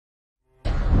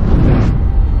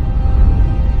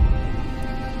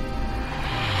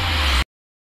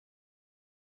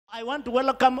I want to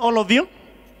welcome all of you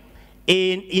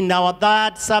in our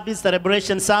third service,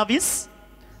 celebration service.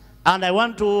 And I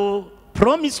want to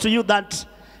promise to you that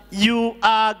you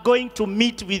are going to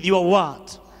meet with your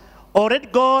word. Already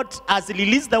God has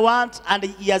released the word and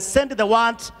he has sent the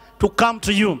word to come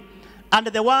to you. And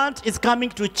the word is coming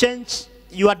to change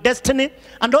your destiny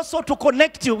and also to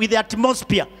connect you with the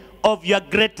atmosphere of your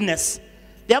greatness.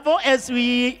 Therefore, as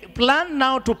we plan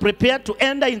now to prepare to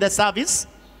enter in the service,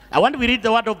 I want to read the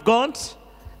word of God,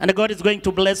 and God is going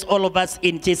to bless all of us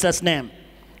in Jesus' name.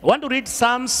 I want to read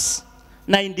Psalms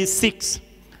 96.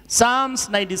 Psalms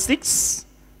 96.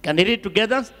 Can we read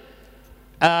together?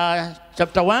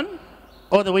 Chapter 1,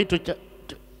 all the way to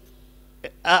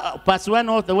verse 1,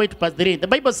 all the way to verse 3. The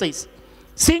Bible says,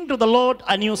 sing to the Lord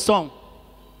a new song.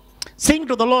 Sing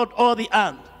to the Lord all the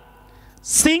earth.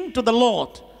 Sing to the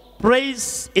Lord.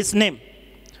 Praise his name.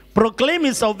 Proclaim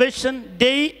his salvation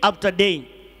day after day.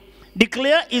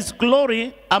 Declare his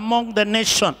glory among the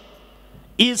nation.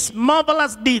 His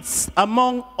marvelous deeds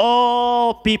among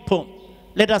all people.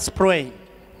 Let us pray.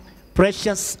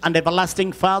 Precious and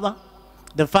everlasting Father,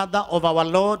 the Father of our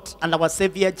Lord and our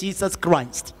Savior Jesus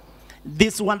Christ.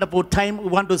 This wonderful time we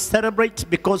want to celebrate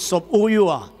because of who you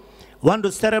are. We want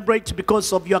to celebrate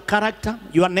because of your character,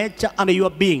 your nature, and your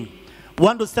being. We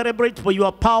want to celebrate for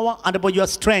your power and for your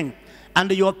strength and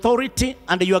your authority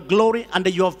and your glory and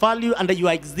your value and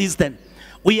your existence.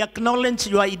 We acknowledge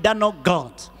you are eternal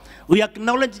God. We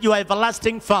acknowledge you are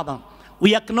everlasting Father.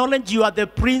 We acknowledge you are the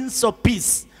Prince of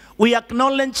Peace. We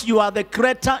acknowledge you are the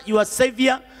Creator, you are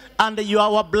Savior, and you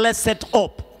are our blessed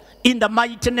hope. In the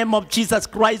mighty name of Jesus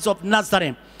Christ of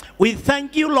Nazareth, we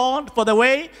thank you, Lord, for the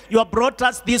way you have brought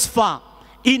us this far.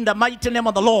 In the mighty name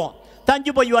of the Lord. Thank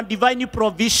you for your divine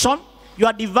provision,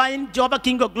 your divine Jehovah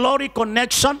King of Glory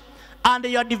connection, and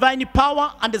your divine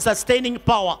power and sustaining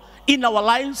power in our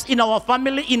lives, in our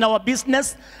family, in our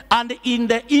business, and in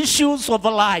the issues of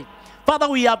life. Father,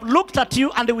 we have looked at you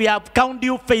and we have counted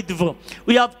you faithful.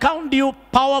 We have counted you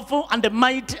powerful and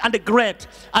mighty and great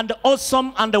and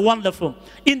awesome and wonderful.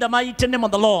 In the mighty name of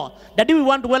the Lord. That we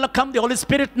want to welcome the Holy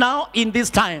Spirit now in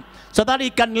this time, so that he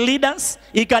can lead us,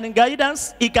 he can guide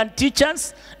us, he can teach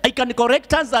us, he can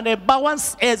correct us and empower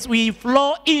us as we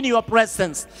flow in your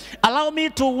presence. Allow me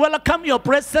to welcome your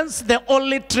presence, the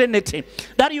Holy Trinity,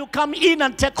 that you come in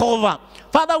and take over.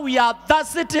 Father, we are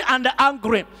thirsty and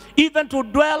hungry, even to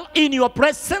dwell in your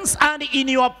presence and in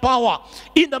your power.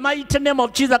 In the mighty name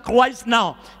of Jesus Christ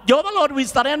now. Jehovah Lord, we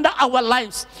surrender our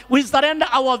lives. We surrender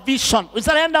our vision. We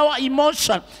surrender our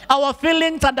emotion, our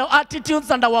feelings and our attitudes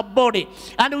and our body.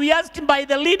 And we ask by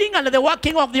the leading and the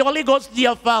working of the Holy Ghost,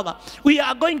 dear Father, we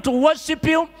are going to worship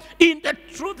you in the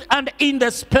truth and in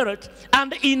the spirit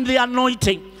and in the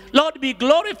anointing. Lord, be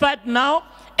glorified now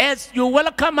as you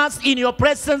welcome us in your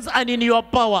presence and in your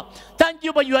power. Thank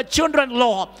you for your children,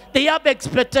 Lord. They have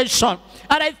expectation.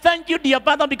 And I thank you, dear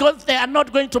Father, because they are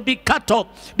not going to be cut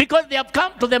off. Because they have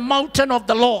come to the mountain of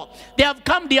the Lord. They have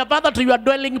come, dear Father, to your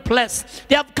dwelling place.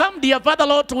 They have come, dear Father,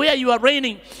 Lord, to where you are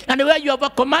reigning. And where you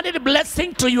have commanded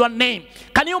blessing to your name.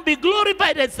 Can you be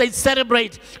glorified as they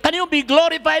celebrate? Can you be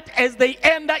glorified as they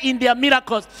enter in their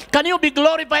miracles? Can you be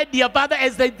glorified, dear Father,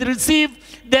 as they receive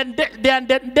their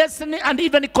destiny and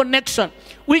even connection?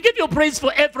 We give you praise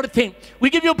for everything. We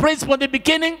give you praise for the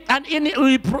beginning and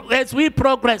as we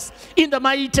progress in the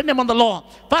mighty name of the Lord.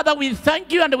 Father, we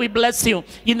thank you and we bless you.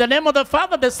 In the name of the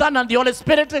Father, the Son, and the Holy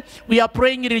Spirit, we are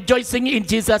praying and rejoicing in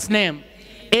Jesus' name.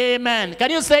 Amen.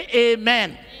 Can you say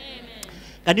amen? Amen.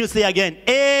 Can you say again?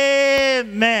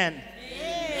 Amen.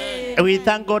 Amen. We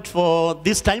thank God for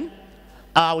this time.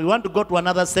 We want to go to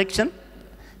another section.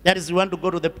 That is, we want to go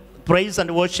to the praise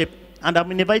and worship. And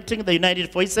I'm inviting the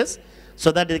United Voices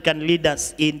so that they can lead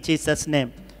us in Jesus'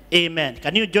 name. Amen.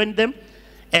 Can you join them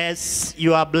as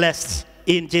you are blessed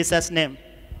in Jesus' name?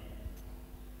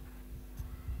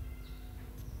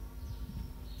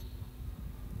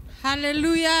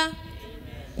 Hallelujah.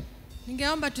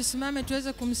 Ningeomba tusimame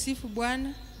tuweze kumsifu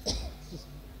Bwana.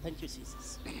 Thank you,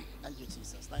 Jesus. Thank you,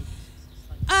 Jesus. Thank you.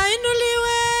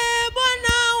 Ainuliwe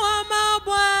Bwana wa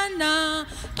mabwana,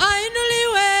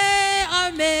 ainuliwe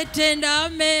ametenda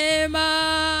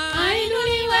mema.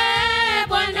 Ainuliwe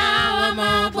Bwana wa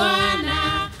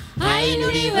mabwana,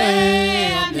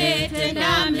 ainuliwe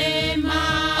ametenda mema.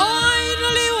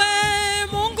 Ainuliwe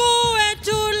Mungu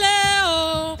wetu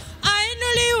leo,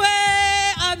 ainuliwe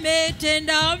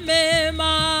ametenda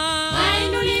mema.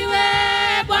 Ainuliwe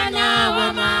Bwana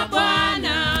wa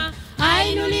mabwana,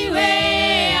 ainuliwe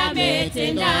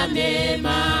ametenda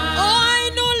mema.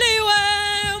 Ainuliwe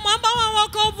mwamba wa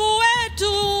wokovu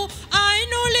wetu,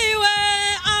 ainuliwe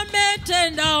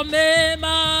ametenda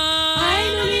mema.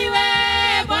 Ainuliwe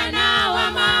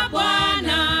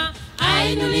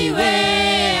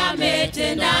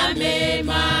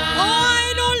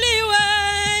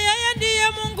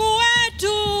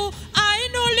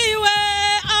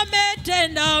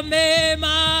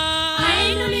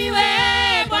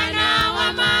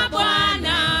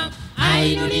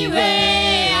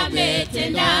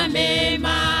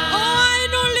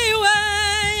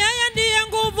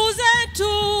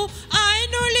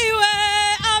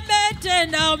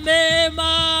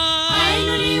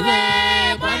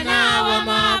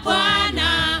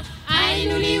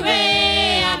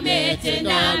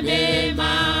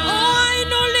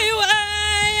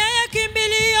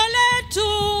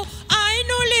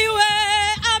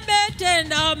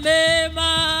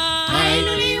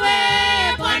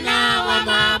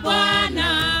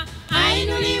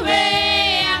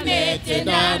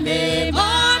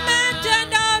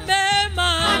ametenda mema,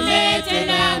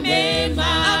 ametenda mema,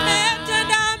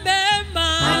 ametenda mema,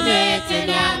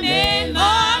 ametenda mema,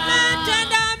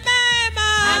 ametenda mema,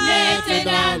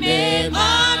 ametenda mema, ametenda mema,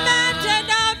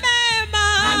 ametenda mema,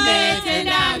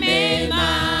 ametenda mema.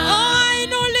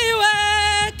 ainuliwe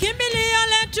kimbilio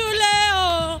letu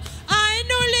leo,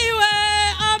 ainuliwe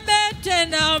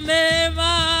ametenda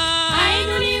mema,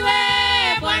 Ainuliwe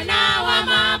Bwana wa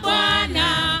mabwana,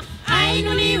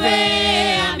 ainuliwe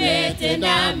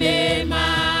ametenda mema.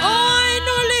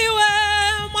 ainuliwe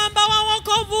mwamba wa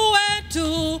wokovu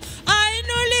wetu,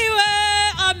 ainuliwe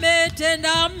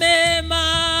ametenda mema,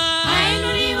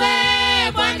 Ainuliwe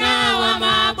Bwana wa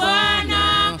mabwana,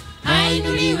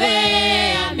 ainuliwe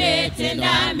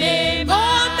ametenda mema.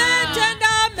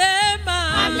 ametenda mema,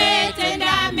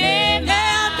 Ametenda mema,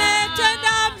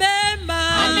 ametenda mema,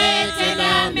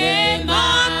 ametenda mema,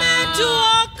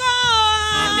 ametuokoa,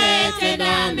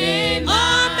 ametenda mema,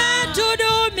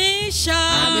 ametudumisha,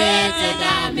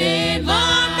 ametenda mema,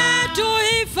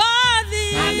 ametuhifadhi,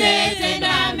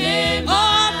 ametenda mema,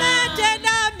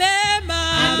 ametenda mema,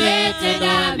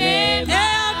 ametenda mema,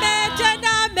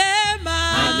 ametenda mema,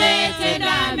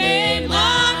 ametenda mema,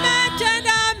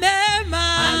 ametenda mema,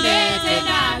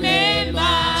 ametenda mema.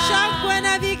 shangwe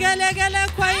na vigelegele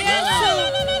kwa Yesu.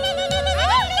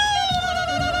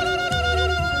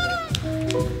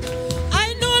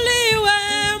 Ainuliwe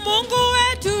Mungu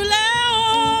wetu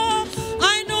leo,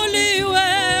 ainuliwe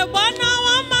Bwana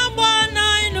wa mabwana,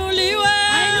 ainuliwe,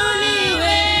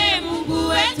 Ainuliwe Mungu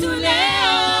wetu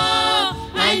leo,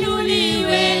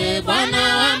 ainuliwe Bwana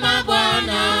wa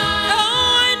mabwana.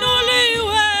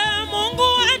 ainuliwe Mungu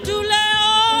wetu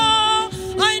leo,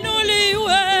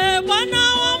 ainuliwe Bwana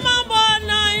wa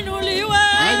mabwana, ainuliwe,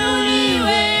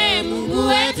 Ainuliwe Mungu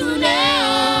wetu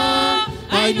leo,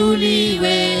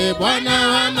 ainuliwe Bwana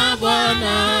wa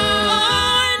mabwana.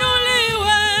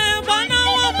 ainuliwe Bwana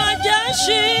wa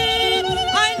majeshi,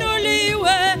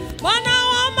 ainuliwe Bwana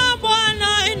wa mabwana,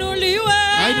 ainuliwe,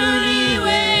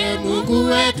 Ainuliwe Mungu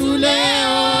wetu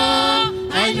leo,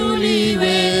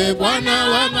 ainuliwe Bwana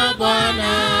wa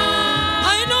mabwana.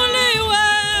 ainuliwe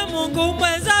Mungu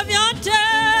mweza vyote,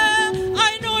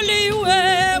 ainuliwe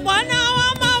Bwana wa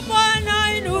mabwana,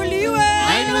 ainuliwe,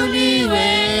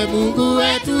 Ainuliwe Mungu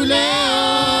wetu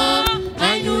leo,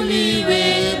 ainuliwe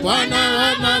Bwana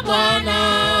wa mabwana.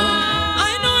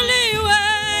 ainuliwe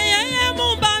yeye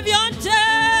muumba vyote,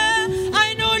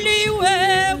 ainuliwe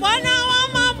Bwana wa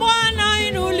mabwana,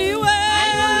 ainuliwe,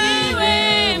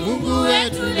 Ainuliwe Mungu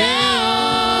wetu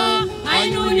leo,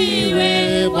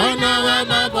 ainuliwe Bwana wa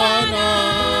mabwana.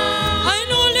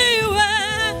 ainuliwe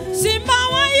Simba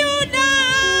wa Yuda,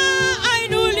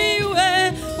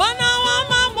 ainuliwe Bwana wa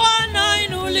mabwana,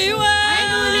 ainuliwe,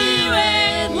 Ainuliwe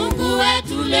Mungu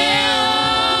wetu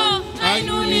leo,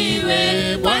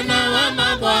 ainuliwe Bwana wa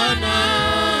mabwana.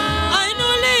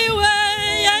 ainuliwe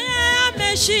yeye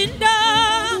ameshinda,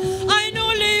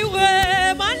 ainuliwe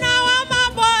Bwana wa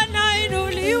mabwana,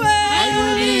 ainuliwe,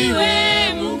 Ainuliwe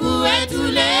Mungu wetu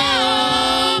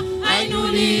leo,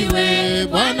 ainuliwe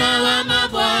Bwana wa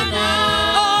mabwana.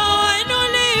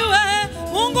 ainuliwe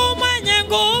Mungu mwenye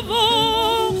nguvu,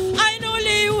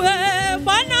 ainuliwe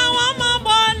Bwana wa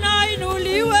mabwana,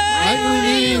 ainuliwe,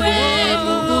 Ainuliwe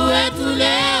Mungu wetu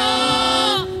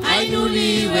leo,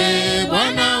 ainuliwe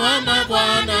Bwana wa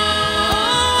mabwana.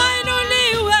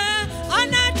 ainuliwe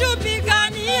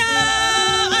anatupigania,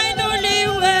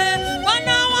 ainuliwe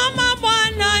Bwana wa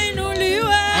mabwana,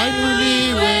 ainuliwe,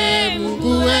 Ainuliwe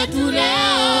Mungu wetu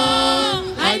leo,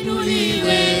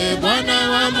 ainuliwe Bwana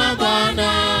wa mabwana.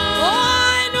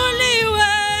 ainuliwe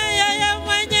yeye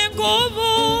mwenye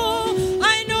nguvu,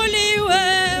 ainuliwe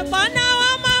Bwana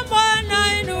wa mabwana,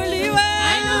 ainuliwe,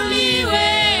 Ainuliwe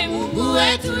Mungu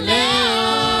wetu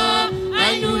leo,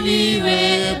 ainuliwe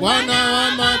Bwana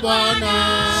wa mabwana.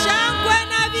 shangwe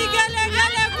na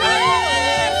vigelegele kwa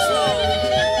Yesu.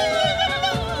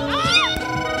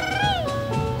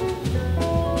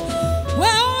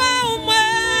 Wewe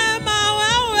umwema,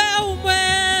 wewe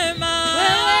umwema,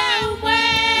 Wewe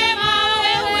umwema,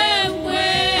 wewe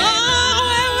umwema,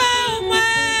 wewe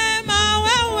umwema,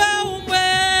 wewe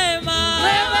umwema,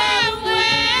 wewe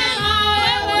umwema,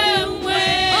 wewe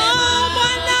umwema,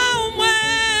 Bwana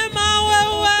umwema,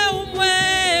 wewe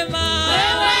umwema,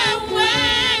 wewe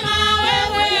umwema,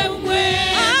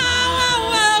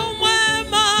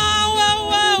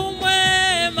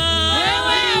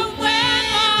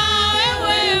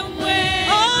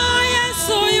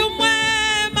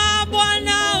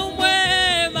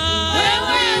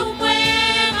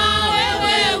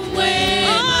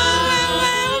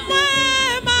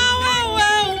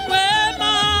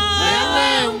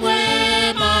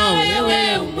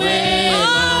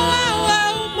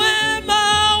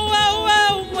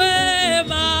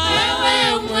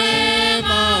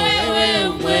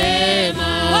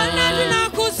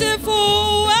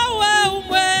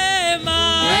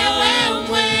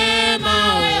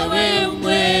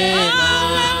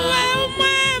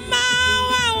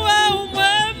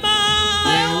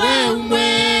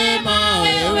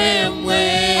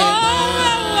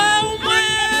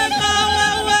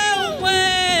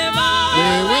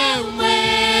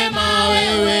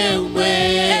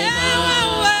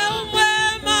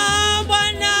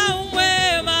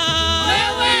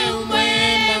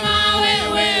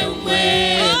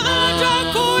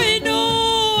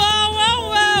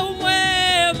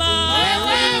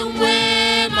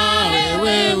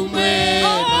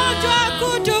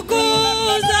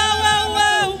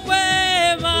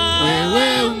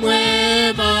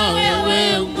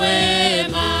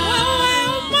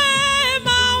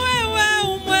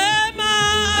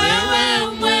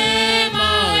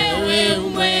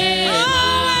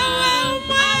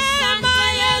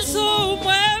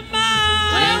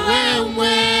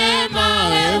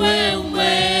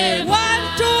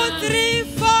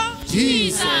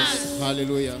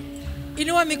 Hallelujah.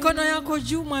 Inua mikono yako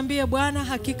juu, mwambie Bwana,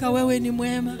 hakika wewe ni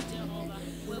mwema.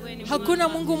 Hakuna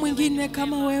Mungu mwingine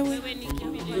kama wewe.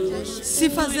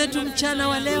 Sifa zetu mchana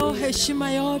wa leo,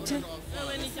 heshima yote,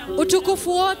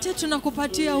 utukufu wote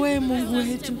tunakupatia wewe Mungu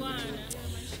wetu.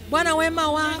 Bwana,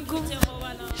 wema wako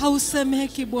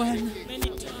hausemeki Bwana.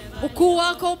 Ukuu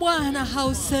wako Bwana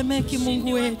hausemeki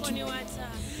Mungu wetu.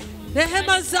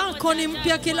 Rehema zako ni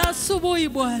mpya kila asubuhi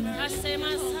Bwana.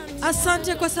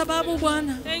 Asante kwa sababu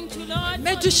Bwana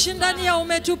umetushindania,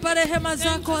 umetupa rehema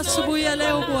zako asubuhi ya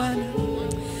leo Bwana.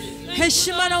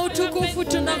 Heshima na utukufu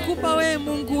tunakupa wewe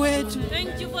Mungu wetu.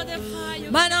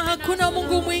 Maana hakuna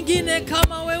Mungu mwingine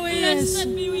kama wewe Yesu.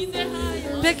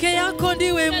 Peke yako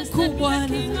ndiwe mkuu Bwana.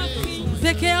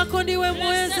 Peke yako ndiwe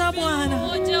mweza Bwana.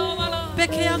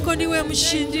 Peke yako ndiwe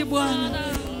mshindi Bwana.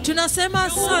 Tunasema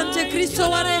asante Kristo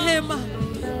wa rehema.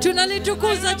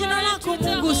 Tunalitukuza jina lako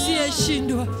Mungu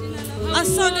usiyeshindwa.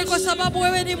 Asante kwa sababu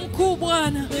wewe ni mkuu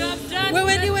Bwana.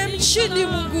 Wewe ndiwe mshindi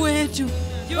Mungu wetu.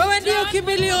 Wewe ndio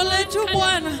kimbilio letu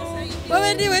Bwana.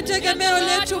 Wewe ndiwe tegemeo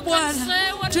letu Bwana.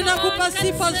 Tunakupa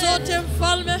sifa zote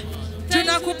Mfalme.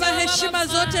 Tunakupa heshima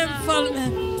zote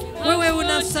Mfalme. Wewe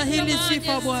unastahili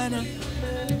sifa Bwana.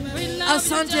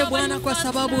 Asante Bwana kwa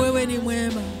sababu wewe ni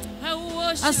mwema.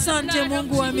 Asante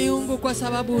Mungu wa miungu kwa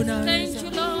sababu unaweza.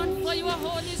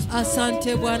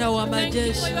 Asante Bwana wa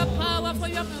majeshi.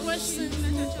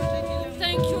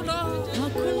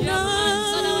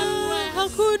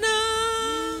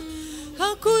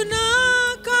 Hakuna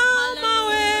kama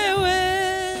wewe.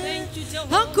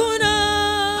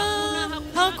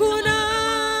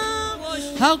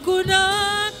 Hakuna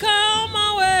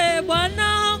kama wewe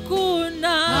Bwana.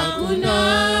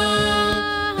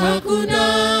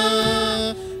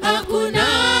 Hakuna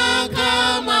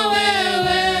kama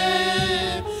wewe.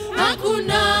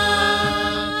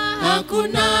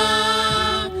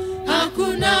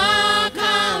 Hakuna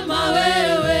kama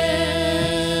wewe.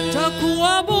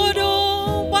 Twakuabudu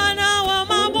Bwana wa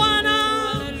mabwana.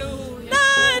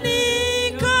 Nani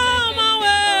kama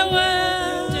wewe?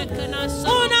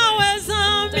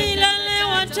 Unaweza milele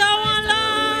watawala.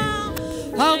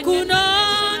 Hakuna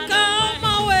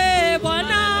kama wewe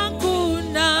Bwana.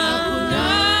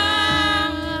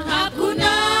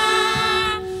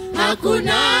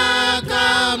 Hakuna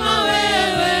kama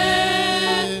wewe.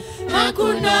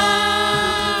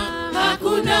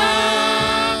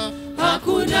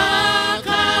 Hakuna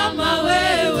kama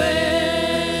wewe.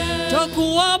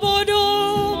 Twakuabudu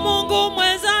Mungu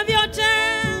mweza vyote.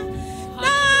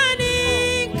 Nani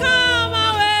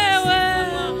kama wewe?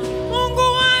 Mungu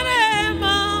wa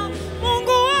rehema,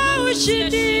 Mungu wa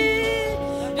ushindi.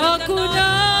 Hakuna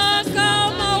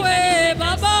kama wewe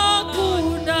Baba.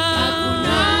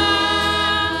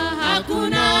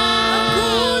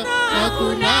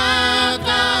 Hakuna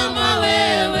kama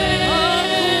wewe.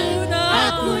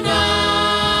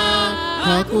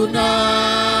 Hakuna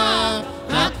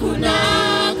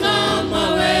kama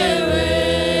wewe.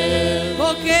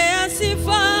 Pokea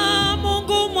sifa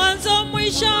Mungu mwanzo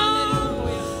mwisho.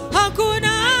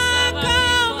 Hakuna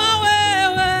kama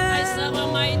wewe.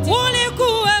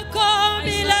 Ulikuweko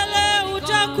milele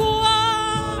utakuwa.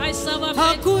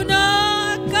 Hakuna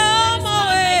kama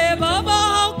wewe Baba.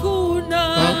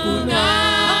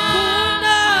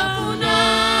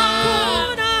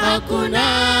 Hakuna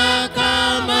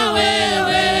kama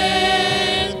wewe.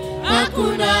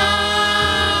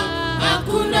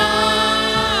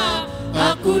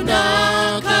 Hakuna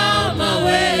kama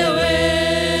wewe.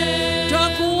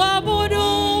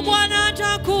 Twakuabudu Bwana,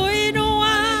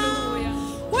 twakuinua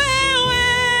wewe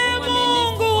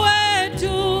Mungu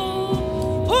wetu.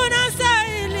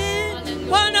 Unastahili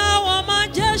Bwana wa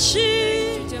majeshi.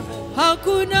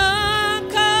 Hakuna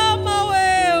kama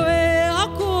wewe.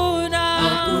 Hakuna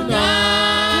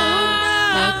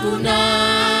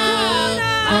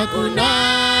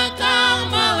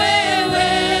kama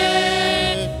wewe.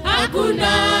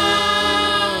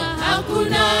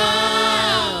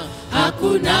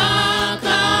 Hakuna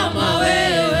kama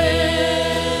wewe.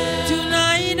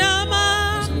 Tunainama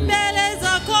mbele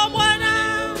zako Bwana,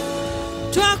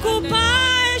 twakupa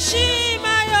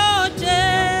heshima yote.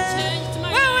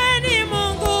 Wewe ni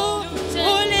Mungu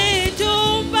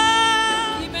ulituumba.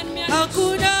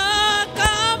 Hakuna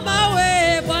kama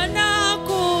wewe Bwana.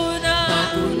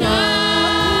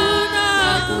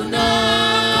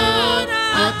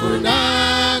 Hakuna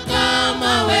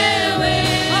kama wewe.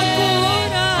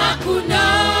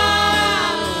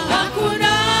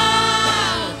 Hakuna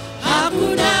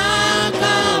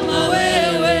kama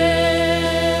wewe.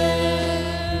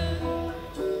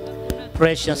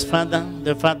 Precious Father,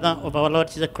 the Father of our Lord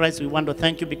Jesus Christ, we want to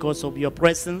thank you because of your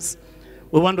presence.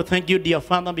 We want to thank you, dear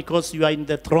Father, because you are in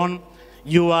the throne.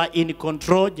 You are in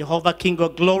control, Jehovah, King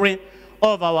of glory,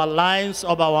 of our lives,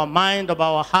 of our mind, of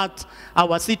our heart,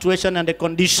 our situation and the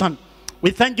condition.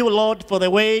 We thank you, Lord, for the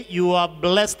way you have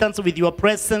blessed us with your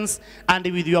presence and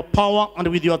with your power and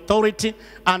with your authority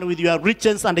and with your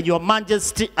riches and your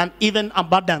majesty and even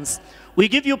abundance. We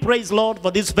give you praise, Lord,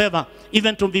 for this favor,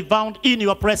 even to be found in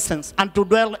your presence and to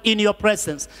dwell in your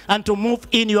presence and to move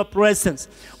in your presence.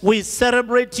 We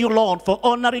celebrate you, Lord, for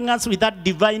honoring us with that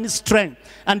divine strength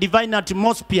and divine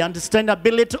atmosphere and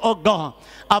sustainability, oh God.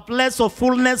 A place of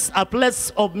fullness, a place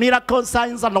of miracles,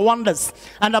 signs, and wonders,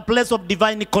 and a place of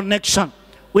divine connection.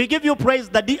 We give you praise,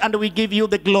 Daddy, and we give you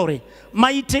the glory.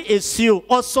 Mighty is you,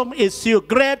 awesome is you,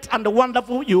 great and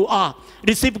wonderful you are.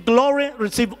 Receive glory,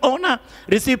 receive honor,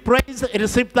 receive praise,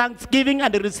 receive thanksgiving,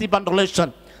 and receive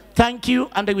adoration. Thank you,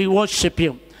 and we worship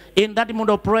you. In that mood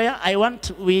of prayer,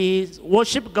 we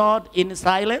worship God in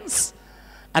silence,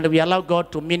 and we allow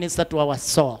God to minister to our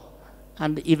soul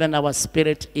and even our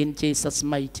spirit in Jesus'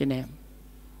 mighty name.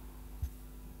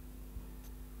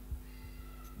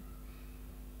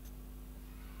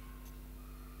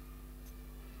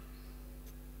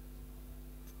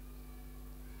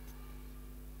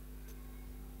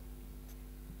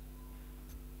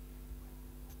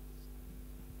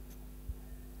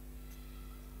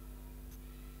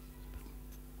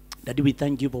 Daddy, we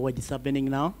thank you for what is happening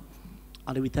now,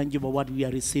 and we thank you for what we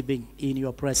are receiving in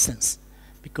your presence,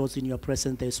 because in your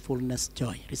presence there is fullness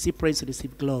joy. Receive praise,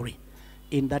 receive glory.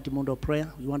 In that moment of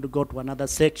prayer, we want to go to another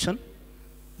section.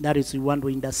 That is, we want to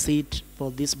intercede for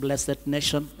this blessed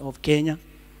nation of Kenya.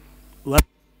 We want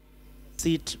to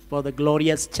intercede for the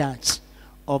glorious church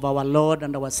of our Lord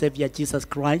and our Savior Jesus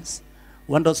Christ.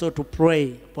 We want also to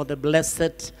pray for the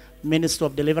blessed Minister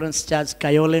of Deliverance Church,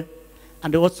 Kayole.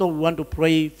 And also we want to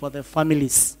pray for the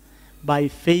families by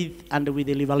faith and with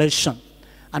the revelation.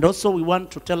 And also we want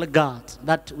to tell God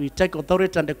that we take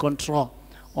authority and the control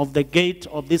of the gate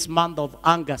of this month of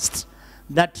August,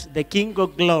 that the King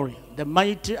of glory, the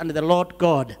mighty and the Lord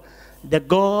God, the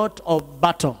God of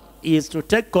battle, is to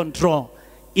take control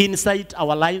inside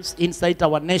our lives, inside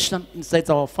our nation, inside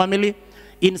our family,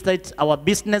 inside our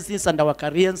businesses and our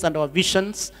careers and our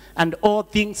visions and all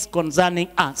things concerning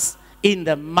us, in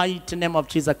the mighty name of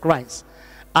Jesus Christ.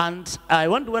 And I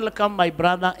want to welcome my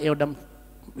brother Eldam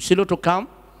Shilu to come,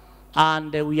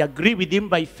 and we agree with him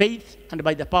by faith and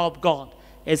by the power of God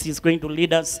as he's going to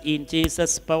lead us in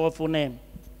Jesus' powerful name.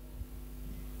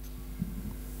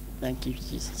 Thank you,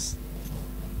 Jesus.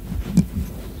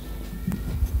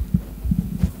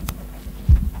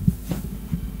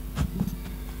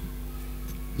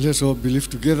 Let's all believe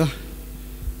together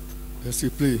as we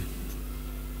pray.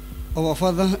 Our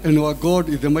Father and our God,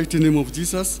 in the mighty name of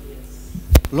Jesus,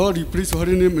 yes. Lord, we praise your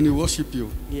holy name and we worship you.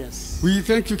 Yes. We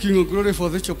thank you, King of glory, for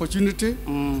this opportunity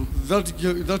that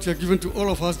you have given to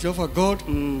all of us, Jehovah God,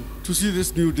 to see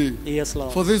this new day. Yes,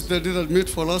 Lord. For this the day that made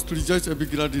for us to rejoice and be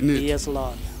glad in it. Yes,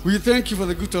 Lord. We thank you for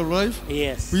the good of life.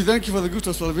 Yes. We thank you for the good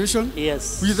of salvation.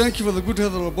 Yes. We thank you for the good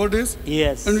health of our bodies.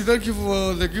 Yes. And we thank you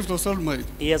for the gift of sound mind.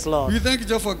 Yes, Lord. We thank you,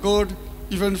 Jehovah God,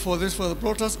 even for this, for the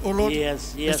brothers, oh Lord.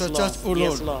 Yes, yes, as a Lord. church, oh Lord.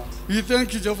 Yes, Lord. We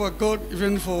thank you, Jehovah God,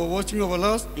 even for watching our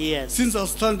last. Yes. Since our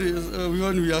standing,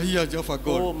 when we are here, Jehovah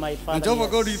God. Oh, my Father, and Jehovah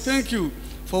yes. God, we thank you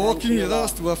for walking with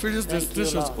us to our various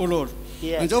destinations, oh Lord.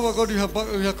 Yes. And Jehovah God,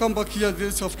 we have come back here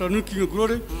this afternoon, King of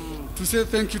Glory, to say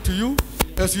thank you to you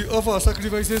as we offer our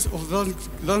sacrifices of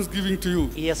thanksgiving to you.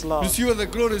 Yes, Lord. Receive the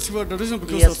glory, receive the adoration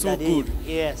because Yes, you are so Daddy. good.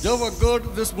 Yes. Jehovah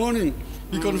God, this morning,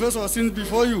 we confess our sins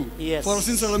before you. Yes. For our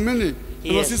sins are many, and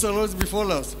our Yes. sins are always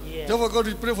before us. Yes. Jehovah God,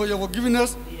 we pray for your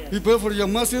forgiveness. Yes. We pray for your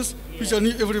mercies, which are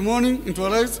new every morning into our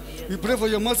lives. We pray for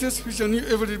your mercies, which are new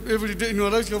every day in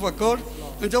our lives, Jehovah God.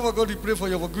 And Jehovah God, we pray for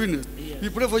your forgiveness. We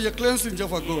pray for your cleansing,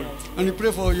 Jehovah God. And we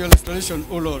pray for your restoration,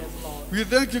 O Lord. We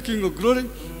thank you, King of Glory,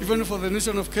 even for the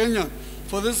nation of Kenya.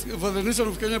 For the nation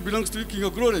of Kenya belongs to you, King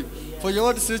of Glory. For your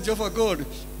word says, Jehovah God,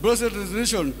 blessed is the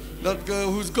nation that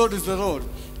whose God is the Lord,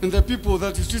 and the people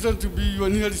that is chosen to be your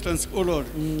inheritance, O Lord.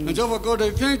 And Jehovah God,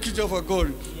 I thank you, Jehovah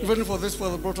God, even for this,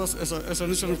 Father, brought us as a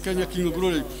nation of Kenya, King of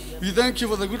Glory. We thank you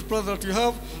for the good plan that you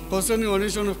have concerning our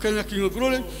nation of Kenya, King of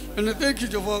Glory. And I thank you,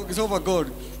 Jehovah God,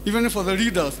 even for the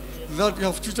leaders that you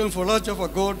have chosen for us,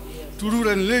 Jehovah God, to rule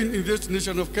and reign in this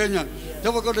nation of Kenya.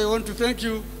 Jehovah God, I want to thank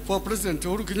you for President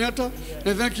Uhuru Kenyatta,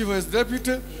 and thank you for his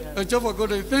deputy. And Jehovah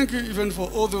God, I thank you even for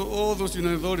all those in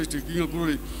authority, King of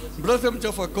Glory. Bless them,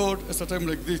 Jehovah God, at a time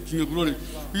like this, King of Glory.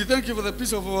 We thank you for the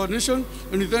peace of our nation,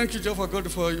 and we thank you, Jehovah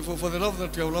God, for the love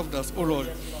that you have loved us, oh Lord.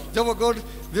 Jehovah God,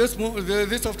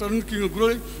 this afternoon, King of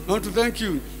Glory, I want to thank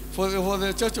you for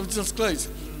the Church of Jesus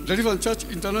Christ, Deliverance Church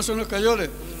International Kayole.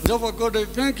 Jehovah God, I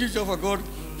thank you, Jehovah God,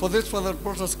 for this Father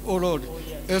brought us, O Lord.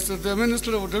 As the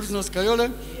ministry of Deliverance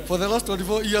Kayole, for the last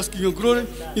 24 years, King of Glory,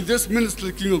 in this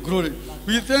ministry, King of Glory.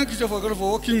 We thank you, Jehovah God,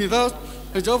 for working with us.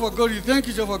 And Jehovah God, we thank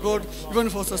you, Jehovah God, even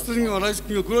for sustaining our lives,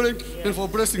 King of Glory, and for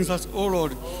blessing us, O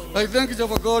Lord. I thank you,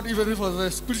 Jehovah God, even for the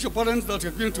spiritual parents that you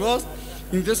have given to us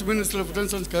in this ministry of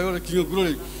Deliverance Kayole, King of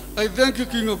Glory. I thank you,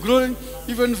 King of Glory,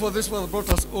 even for this Father brought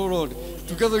us, O Lord.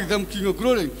 Together with them, King of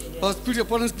Glory, our spiritual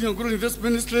parents, King of Glory, in this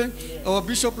ministry, our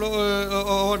Bishop,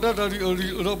 our dad,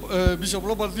 Bishop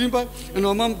Robert Zimba, and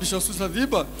our mom, Bishop Susan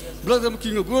Zimba. Bless them,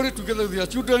 King of Glory, together with their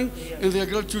children and their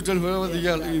grandchildren, wherever they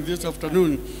are in this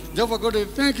afternoon. Jehovah God, I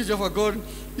thank you, Jehovah God,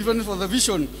 even for the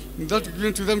vision that you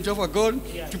given to them, Jehovah God,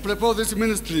 to prepare this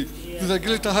ministry to the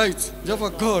greater heights. Jehovah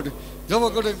God,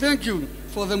 I thank you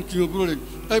for them, King of Glory.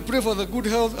 I pray for the good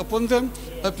health upon them.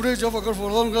 I pray, Jehovah God,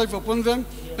 for long life upon them.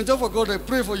 And Jehovah God, I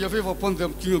pray for your favor upon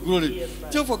them, King of Glory.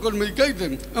 Jehovah God, may guide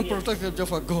them and protect them,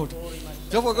 Jehovah God.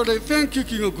 Jehovah God, I thank you,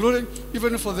 King of Glory,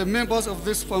 even for the members of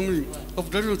this family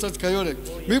of Deliverance Church Kayole.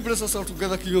 May bless us all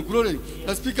together, King of Glory.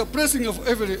 I speak a blessing of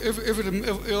every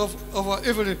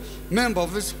member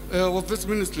of this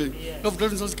ministry of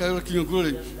Deliverance Church Kayole, King of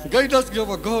Glory. Guide us,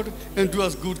 Jehovah God, and do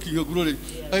us good, King of Glory.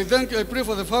 I pray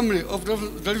for the family of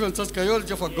Deliverance Church Kayole,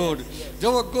 Jehovah God.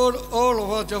 Jehovah God, all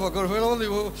of us, Jehovah God,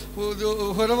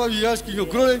 wherever we are, King of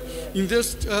Glory, in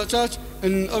this church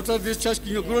and outside this church,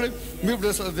 King of Glory, may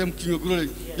bless them, King of Glory.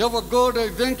 Jehovah God, I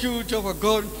thank you, Jehovah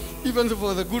God, even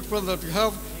for the good plan that we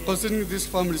have concerning these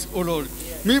families, O Lord.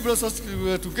 May bless us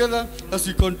together as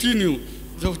we continue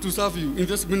to serve you in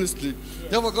this ministry.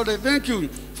 Jehovah God, I thank you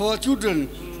for our children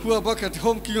who are back at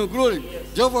home, King of Glory.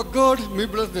 Jehovah God, may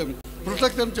bless them.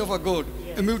 Protect them, Jehovah God,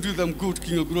 and may do them good,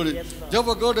 King of Glory.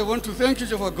 Jehovah God, I want to thank you,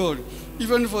 Jehovah God,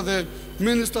 even for the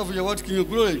minister of your word, King of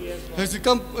Glory. As he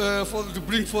come to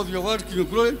bring forth your word, King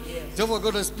of Glory, Jehovah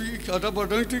God, I speak a double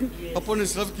anointing upon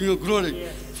his life, King of Glory.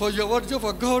 For your word,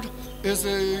 Jehovah God, is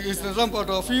the lamp at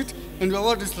our feet, and your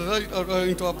word is the light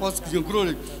into our paths, King of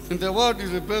Glory. And the word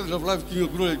is the breath of life, King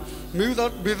of Glory. May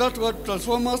that word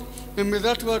transform us, and may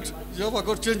that word, Jehovah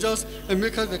God, change us and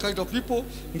make us the kind of people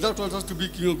that want us to be,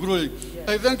 King of Glory.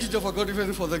 I thank you, Jehovah God,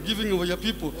 even for the giving of your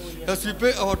people. As we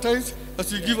pay our tithes,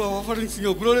 as we give our offerings, King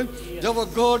of Glory, Jehovah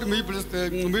God, may bless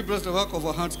the work of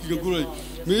our hands, King of Glory.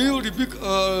 May you rebuke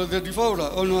the devourer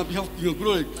on our behalf, King of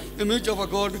Glory. And may Jehovah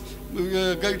God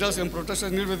guide us and protect us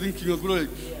in everything, King of Glory.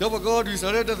 Jehovah God, we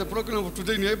surrender the program of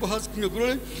today in your able hands, King of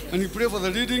Glory, and we pray for the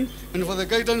leading and for the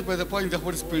guidance by the power in the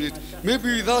Holy Spirit. May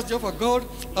be with us, Jehovah God,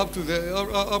 up to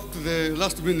the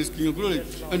last minutes, King of Glory.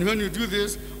 And when you do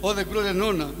this, all the glory and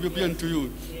honor will be unto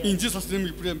you. In Jesus' name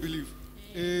we pray and believe.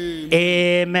 Amen.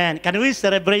 Amen. Can we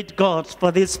celebrate God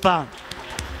for this fun?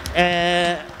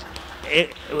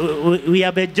 We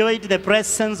have enjoyed the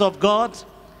presence of God,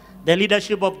 the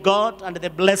leadership of God, and the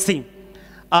blessing.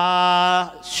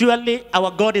 Surely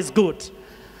our God is good.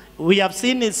 We have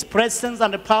seen his presence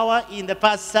and the power in the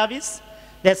past service,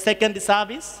 the second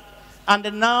service,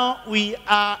 and now we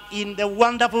are in the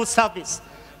wonderful service.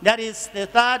 That is the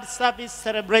third service,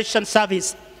 celebration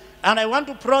service. And I want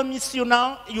to promise you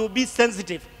now, you'll be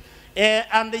sensitive.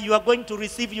 And you are going to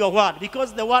receive your word,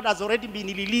 because the word has already been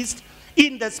released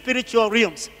in the spiritual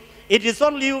realms. It is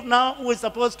only you now who is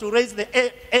supposed to raise the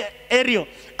aerial,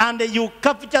 and you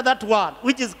capture that word,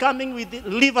 which is coming with the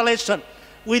revelation,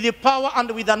 with the power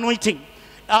and with anointing,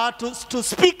 to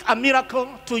speak a miracle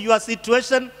to your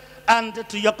situation and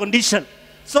to your condition.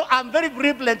 So I'm very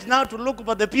privileged now to look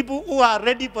for the people who are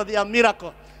ready for their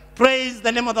miracle. Praise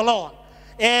the name of the Lord.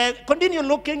 Continue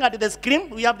looking at the screen.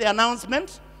 We have the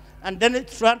announcement, and then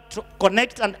try to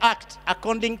connect and act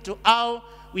according to how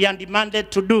we are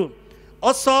demanded to do.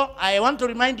 Also, I want to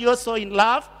remind you also in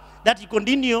love that you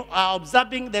continue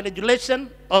observing the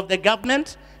regulation of the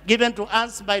government given to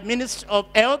us by Ministry of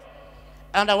Health.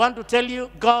 And I want to tell you,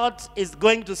 God is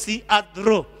going to see us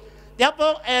through.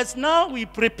 Therefore, as now we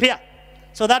prepare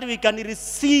so that we can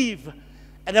receive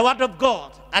the word of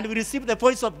God, and we receive the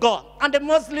voice of God, and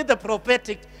mostly the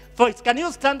prophetic voice. Can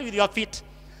you stand with your feet?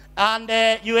 And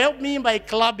you help me by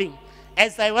clapping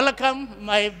as I welcome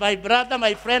my brother,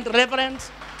 my friend, Reverend,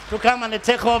 to come and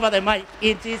take over the mic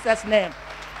in Jesus' name.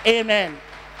 Amen.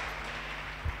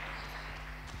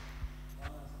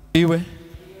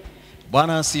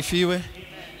 Bwana asifiwe.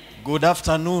 Good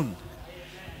afternoon.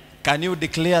 Can you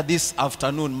declare this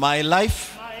afternoon, my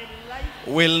life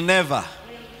will never,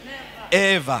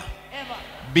 ever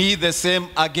be the same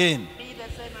again.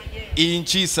 In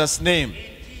Jesus' name.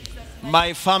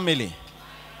 My family,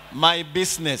 my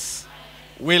business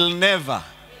will never,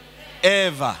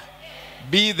 ever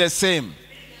be the same.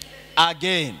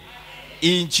 again.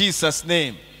 In Jesus'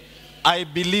 name. I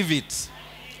believe it.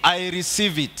 I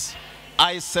receive it.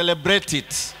 I celebrate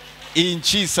it. In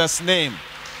Jesus' name.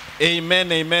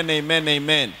 Amen, amen, amen,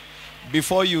 amen.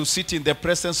 Before you sit in the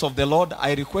presence of the Lord,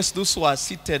 I request those who are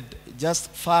seated just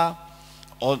far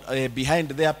on, behind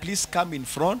there, please come in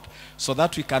front so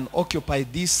that we can occupy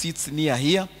these seats near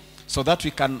here, so that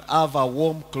we can have a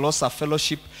warm, closer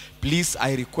fellowship. Please,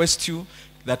 I request you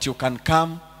that you can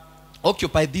come,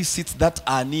 occupy these seats that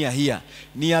are near here,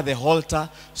 near the altar,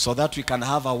 so that we can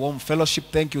have a warm fellowship.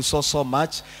 Thank you so, so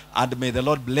much, and may the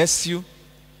Lord bless you.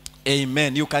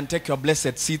 Amen. You can take your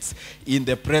blessed seats in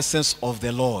the presence of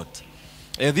the Lord.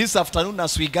 This afternoon,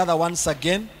 as we gather once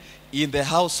again in the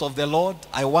house of the Lord,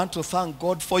 I want to thank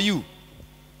God for you.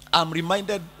 I'm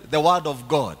reminded the word of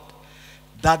God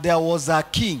that there was a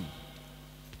king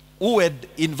who had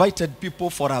invited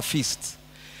people for a feast.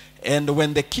 And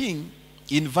when the king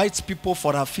invites people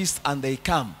for a feast and they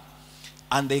come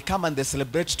and they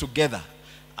celebrate together,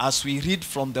 as we read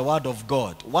from the word of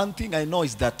God, one thing I know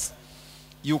is that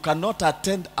you cannot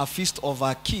attend a feast of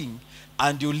a king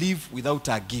and you leave without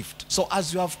a gift. So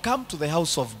as you have come to the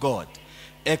house of God,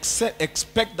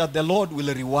 expect that the Lord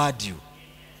will reward you.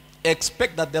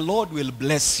 Expect that the Lord will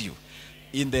bless you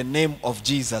in the name of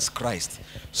Jesus Christ.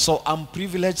 So I'm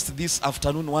privileged this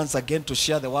afternoon once again to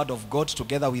share the word of God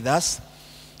together with us.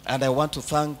 And I want to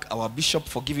thank our bishop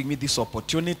for giving me this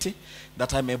opportunity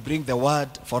that I may bring the word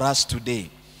for us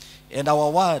today. And our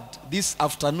word this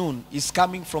afternoon is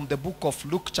coming from the book of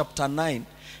Luke chapter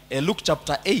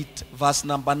 8, verse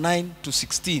number 9 to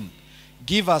 16.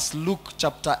 Give us Luke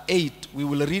chapter 8. We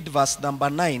will read verse number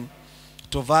 9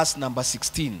 to verse number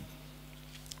 16.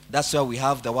 That's where we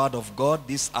have the word of God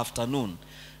this afternoon.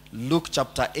 Luke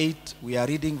chapter 8, we are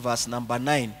reading verse number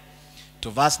 9 to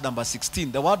verse number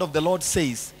 16. The word of the Lord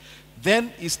says, "Then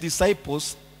his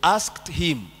disciples asked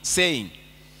him, saying,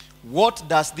 'What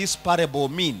does this parable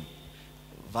mean?'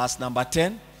 Verse number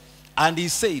 10, "And he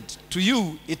said, 'To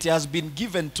you it has been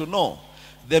given to know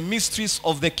the mysteries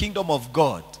of the kingdom of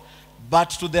God,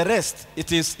 but to the rest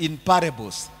it is in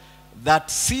parables,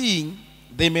 that seeing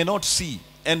they may not see,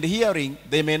 and hearing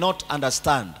they may not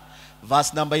understand.'"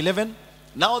 Verse number 11,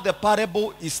 "Now the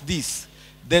parable is this: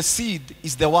 the seed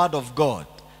is the word of God."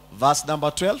 Verse number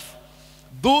 12,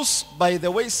 "Those by the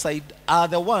wayside are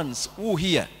the ones who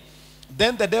hear.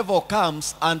 Then the devil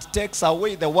comes and takes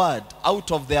away the word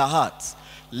out of their hearts,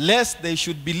 lest they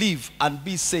should believe and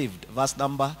be saved." Verse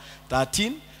number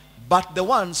 13, "But the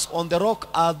ones on the rock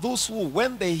are those who,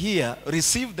 when they hear,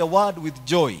 receive the word with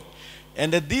joy.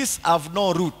 And these have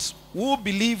no root, who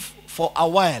believe for a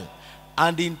while,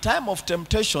 and in time of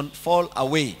temptation fall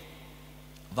away."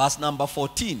 Verse number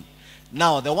 14,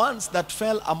 "Now the ones that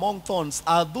fell among thorns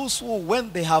are those who,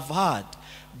 when they have heard,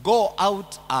 go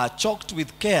out, are choked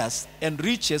with cares and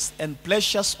riches and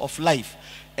pleasures of life,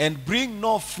 and bring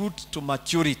no fruit to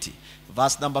maturity."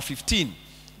 Verse number 15,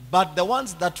 "But the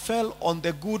ones that fell on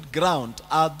the good ground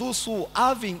are those who,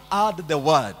 having heard the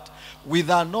word, with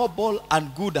a noble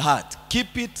and good heart,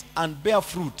 keep it and bear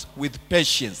fruit with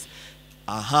patience."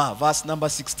 Verse number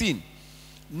 16,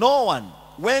 "No one,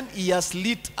 when he has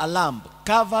lit a lamp,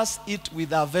 covers it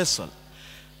with a vessel,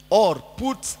 or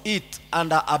puts it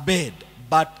under a bed,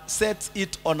 but sets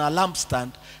it on a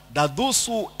lampstand, that those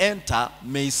who enter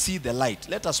may see the light."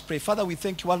 Let us pray. Father, we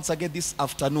thank you once again this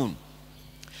afternoon.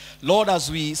 Lord, as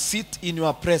we sit in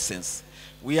your presence,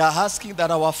 we are asking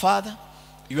that our Father,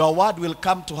 your word will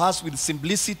come to us with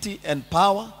simplicity and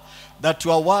power, that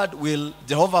your word will,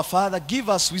 Jehovah Father, give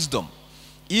us wisdom,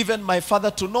 even my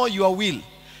Father, to know your will,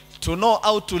 to know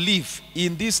how to live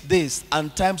in these days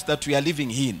and times that we are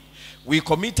living in. We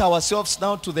commit ourselves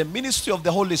now to the ministry of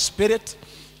the Holy Spirit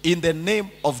in the name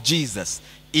of Jesus.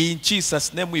 In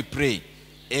Jesus' name we pray.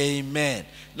 Amen.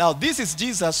 Now this is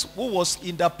Jesus who was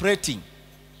interpreting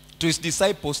to his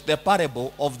disciples the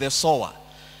parable of the sower.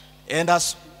 And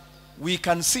as we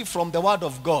can see from the word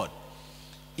of God,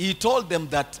 he told them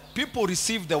that people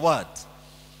receive the word,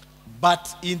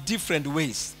 but in different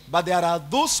ways. But there are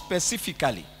those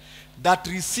specifically that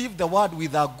receive the word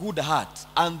with a good heart,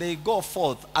 and they go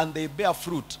forth and they bear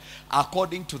fruit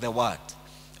according to the word.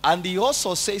 And he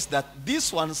also says that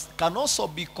these ones can also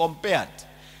be compared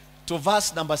to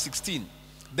verse number 16.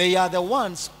 They are the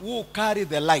ones who carry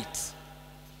the light.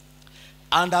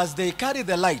 And as they carry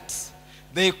the light,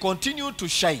 they continue to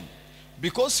shine,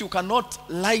 because you cannot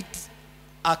light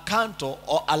a candle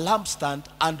or a lampstand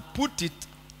and put it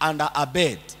under a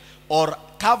bed or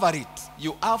cover it.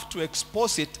 You have to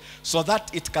expose it so that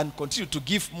it can continue to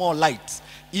give more light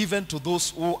even to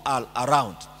those who are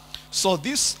around. So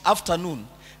this afternoon,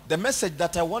 the message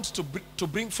that I want to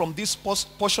bring from this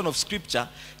portion of scripture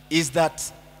is that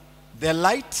the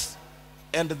light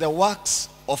and the works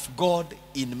of God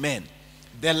in men.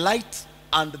 The light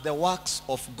and the works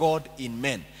of God in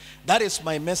men. That is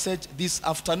my message this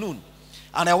afternoon.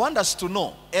 And I want us to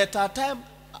know, at a time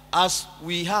as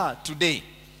we are today,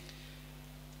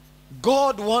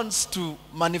 God wants to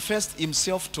manifest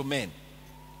himself to men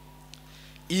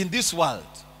in this world.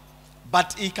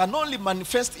 But he can only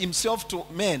manifest himself to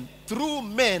men through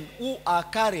men who are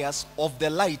carriers of the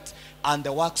light and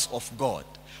the works of God.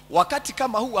 Wakati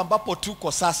kama huu ambapo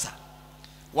tuko sasa,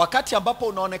 wakati ambapo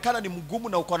unaonekana ni mgumu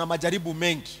na uko na majaribu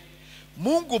mengi,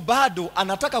 Mungu bado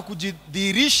anataka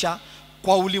kujidhihirisha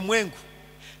kwa ulimwengu.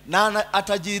 Na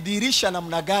atajidhihirisha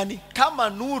namna gani? Kama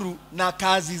nuru na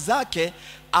kazi zake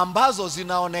ambazo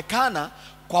zinaonekana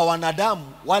kwa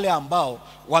wanadamu wale ambao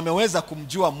wameweza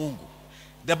kumjua Mungu.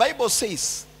 The Bible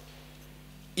says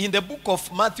in the book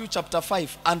of Matthew chapter 5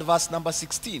 and verse number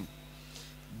 16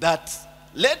 that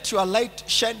let your light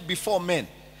shine before men,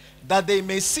 that they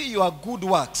may see your good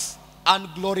works and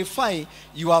glorify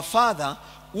your Father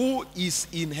who is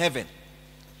in heaven.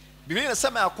 Biblia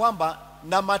inasema ya kwamba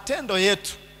na matendo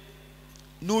yetu,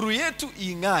 nuru yetu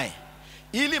ing'ae,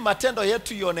 ili matendo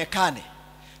yetu ionekane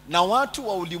na watu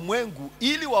wa ulimwengu,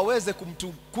 ili waweze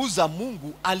kumtukuza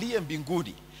Mungu aliye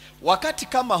mbinguni. Wakati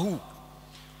kama huu,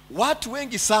 watu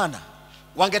wengi sana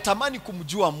wangetamani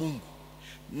kumjua Mungu.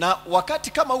 Na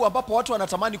wakati kama huu ambapo watu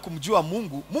wanatamani kumjua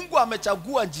Mungu, Mungu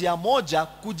amechagua njia moja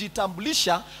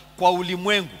kujitambulisha kwa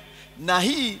ulimwengu. Na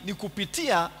hii ni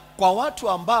kupitia kwa watu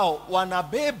ambao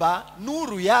wanabeba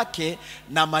nuru yake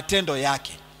na matendo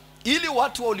yake. Ili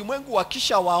watu wa ulimwengu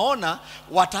wakisha waona,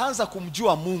 wataanza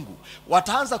kumjua Mungu,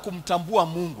 wataanza kumtambua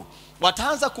Mungu,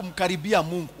 wataanza kumkaribia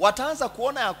Mungu, wataanza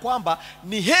kuona ya kwamba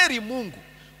ni heri Mungu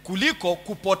kuliko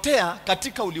kupotea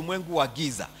katika ulimwengu wa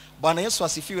giza. Bwana Yesu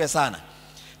asifiwe sana.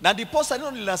 Na ndiposa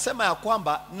neno linasema ya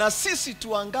kwamba na sisi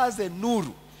tuangaze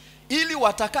nuru, ili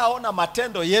watakaoona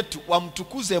matendo yetu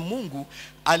wamtukuze Mungu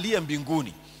aliye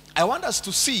mbinguni. I want us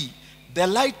to see the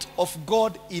light of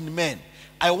God in men.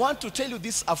 I want to tell you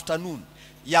this afternoon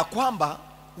ya kwamba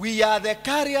we are the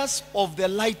carriers of the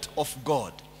light of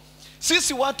God.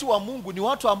 Sisi watu wa Mungu ni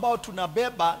watu ambao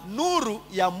tunabeba nuru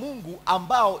ya Mungu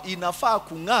ambao inafaa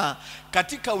kung'aa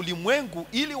katika ulimwengu,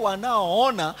 ili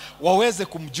wanaoona waweze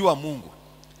kumjua Mungu.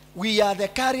 We are the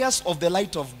carriers of the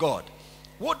light of God.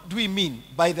 What do we mean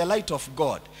by the light of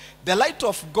God? The light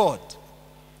of God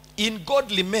in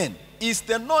godly men is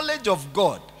the knowledge of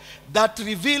God that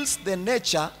reveals the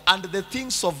nature and the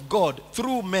things of God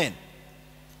through men.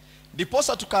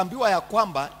 Ndiposa tukaambiwa ya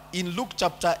kwamba in Luke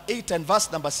chapter 8 and verse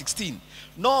number 16,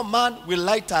 no man will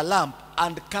light a lamp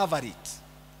and cover it.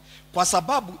 Kwa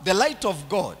sababu the light of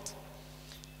God,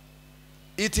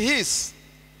 it is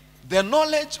the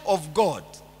knowledge of God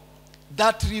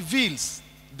that reveals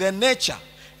the nature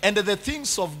and the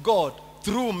things of God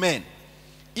through men.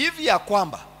 Hivi ya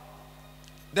kwamba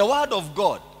the word of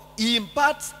God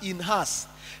imparts in us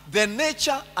the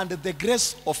nature and the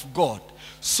grace of God,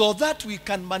 so that we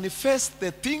can manifest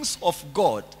the things of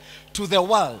God to the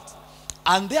world.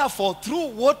 And therefore, through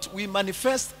what we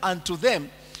manifest unto them,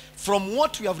 from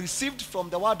what we have received from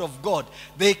the word of God,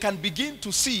 they can begin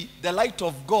to see the light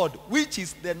of God, which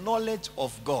is the knowledge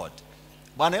of God.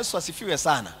 Bwana Yesu asifiwe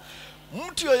sana.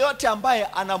 Mtu yoyote ambaye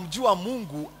anamjua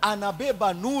Mungu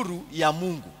anabeba nuru ya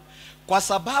Mungu. Kwa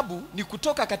sababu ni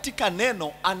kutoka katika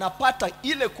neno anapata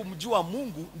ile kumjua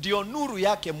Mungu, ndio nuru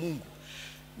yake Mungu.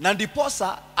 Na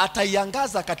ndiposa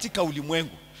ataiangaza katika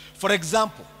ulimwengu. For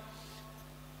example,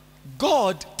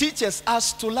 God teaches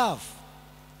us to love.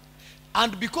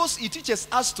 And because he teaches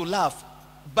us to love,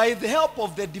 by the help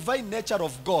of the divine nature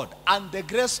of God and the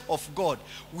grace of God,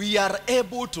 we are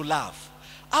able to love.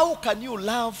 How can you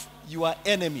love your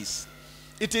enemies?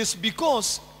 It is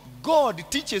because God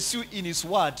teaches you in his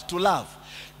word to love.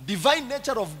 Divine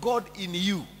nature of God in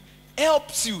you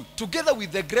helps you together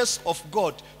with the grace of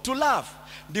God to love.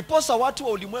 Ndiposa watu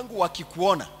wa ulimwengu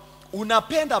wakikuona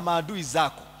unapenda maadui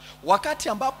zako, wakati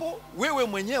ambapo wewe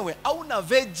mwenyewe hauna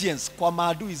vengeance kwa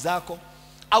maadui zako,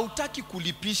 hautaki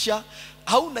kulipisha,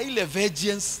 hauna ile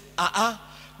vengeance.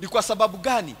 Ni kwa sababu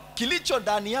gani? Kilicho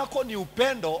ndani yako ni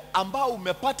upendo ambao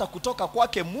umepata kutoka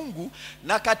kwake Mungu,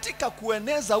 na katika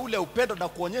kueneza ule upendo na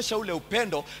kuonyesha ule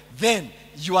upendo, then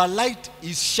your light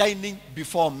is shining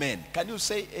before men. Can you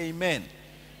say amen?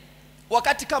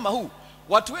 Wakati kama huu,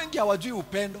 watu wengi hawajui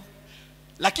upendo,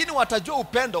 lakini watajua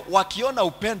upendo wakiona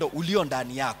upendo ulio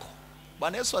ndani yako.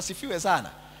 Bwana Yesu asifiwe sana.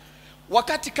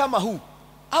 Wakati kama huu,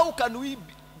 how can we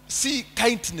see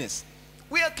kindness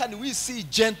Where can we see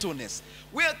gentleness?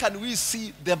 Where can we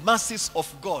see the mercies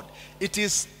of God? It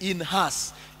is in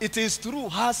us. It is through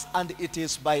us and it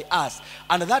is by us.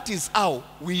 And that is how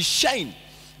we shine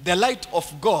the light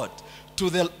of God to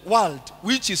the world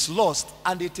which is lost,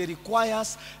 and it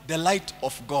requires the light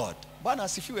of God. Bwana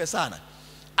asifiwe sana.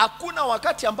 Hakuna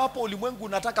wakati ambapo ulimwengu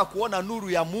unataka kuona nuru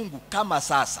ya Mungu kama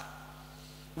sasa.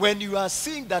 When you are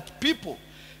seeing that people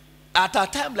at a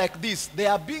time like this, they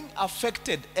are being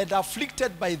affected and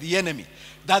afflicted by the enemy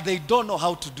that they don't know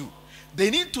how to do. They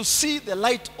need to see the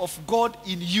light of God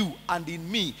in you and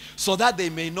in me so that they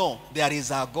may know there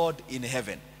is a God in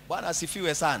heaven. Bwana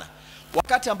asifiwe sana.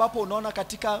 Wakati ambapo unaona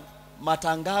katika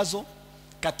matangazo,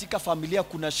 katika familia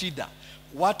kuna shida,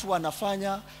 watu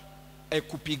wanafanya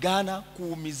kupigana,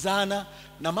 kuumizana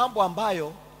na mambo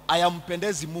ambayo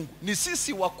hayampendezi Mungu, ni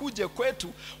sisi wakuje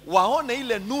kwetu waone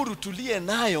ile nuru tuliye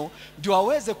nayo, ndio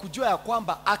waweze kujua ya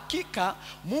kwamba hakika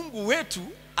Mungu wetu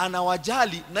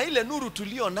anawajali, na ile nuru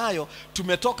tulio nayo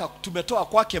tumetoa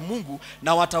kwake Mungu,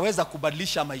 na wataweza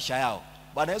kubadilisha maisha yao.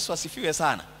 Bwana Yesu asifiwe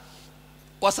sana.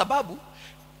 Kwa sababu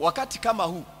wakati kama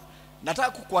huu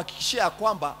nataka kukuhakikishia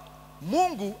kwamba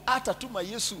Mungu atatuma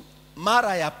Yesu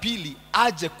mara ya pili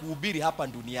aje kuhubiri hapa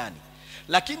duniani,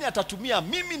 lakini atatumia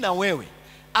mimi na wewe.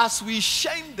 As we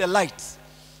shine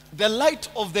the light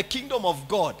of the kingdom of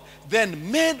God, then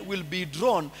men will be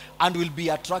drawn and will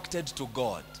be attracted to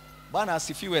God. Bwana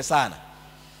asifiwe sana.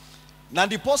 Na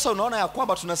ndiposa unaona ya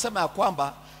kwamba tunasema ya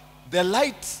kwamba the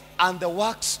light and the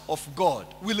works of God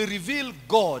will reveal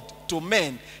God to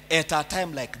men at a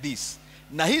time like this.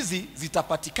 Na hizi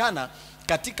zitapatikana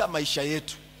katika maisha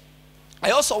yetu.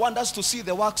 I also want us to see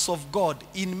the works of God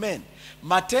in men.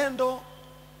 Matendo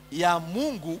ya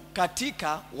Mungu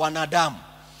katika wanadamu.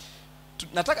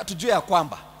 Nataka tujue ya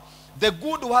kwamba the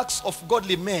good works of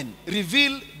godly men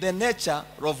reveal the nature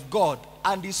of God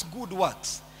and his good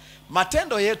works.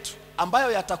 Matendo yetu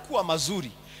ambayo yatakuwa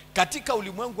mazuri katika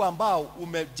ulimwengu ambao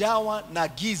umejawa na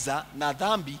giza na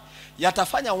dhambi,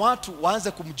 yatafanya watu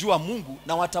waanze kumjua Mungu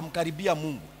na watamkaribia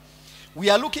Mungu.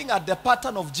 We are looking at the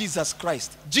pattern of Jesus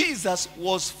Christ. Jesus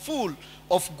was full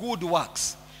of good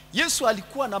works. Yesu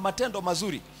alikuwa na matendo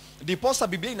mazuri. Ndiposa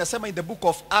Biblia inasema in the book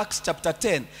of Acts chapter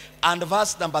 10 and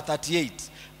verse number 38,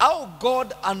 how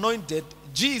God anointed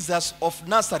Jesus of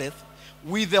Nazareth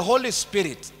with the Holy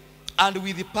Spirit and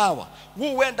with the power,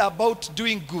 who went about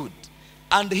doing good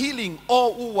and healing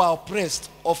all who were oppressed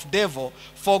of devil,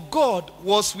 for God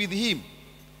was with him.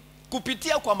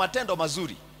 Kupitia kwa matendo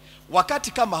mazuri,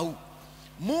 wakati kama huu,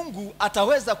 Mungu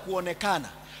ataweza kuonekana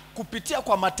kupitia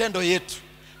kwa matendo yetu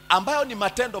ambayo ni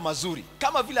matendo mazuri,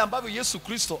 kama vile ambavyo Yesu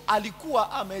Kristo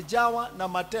alikuwa amejawa na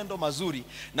matendo mazuri.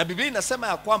 Na Biblia inasema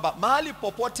ya kwamba mahali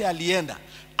popote alienda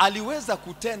aliweza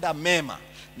kutenda mema,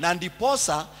 na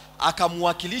ndiposa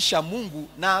akamwakilisha Mungu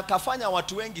na akafanya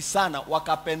watu wengi sana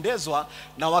wakapendezwa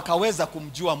na wakaweza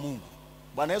kumjua Mungu.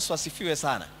 Bwana Yesu asifiwe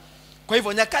sana. Kwa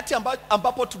hivyo nyakati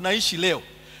ambapo tunaishi leo,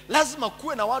 lazima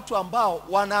kuwe na watu ambao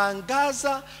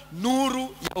wanaangaza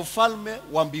nuru ya ufalme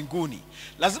wa mbinguni.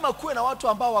 Lazima kuwe na watu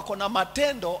ambao wako na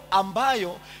matendo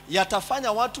ambayo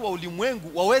yatafanya watu wa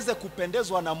ulimwengu waweze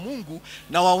kupendezwa na Mungu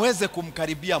na waweze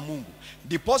kumkaribia Mungu.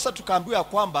 Ndiposa tukaambiwa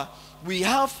kwamba we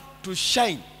have to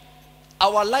shine.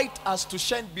 Our light has to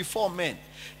shine before men,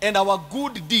 and our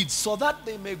good deeds, so that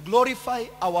they may glorify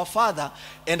our Father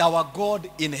and our God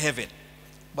in heaven.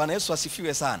 Bwana Yesu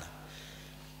asifiwe sana.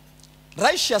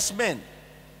 Righteous men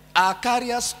are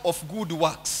carriers of good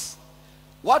works.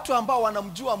 Watu ambao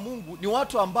wanamjua Mungu ni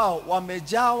watu ambao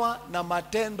wamejawa na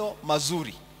matendo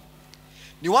mazuri.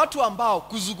 Ni watu ambao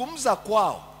kuzungumza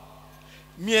kwao,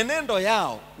 mienendo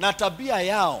yao na tabia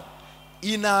yao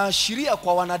inaashiria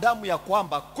kwa wanadamu ya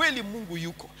kwamba kweli Mungu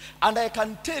yuko. And I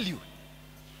can tell you,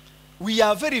 we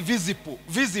are very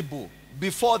visible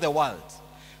before the world.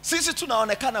 Sisi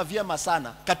tunaonekana vyema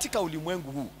sana katika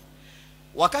ulimwengu huu.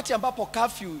 Wakati ambapo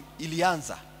curfew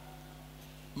ilianza,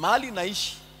 mahali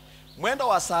naishi, mwendo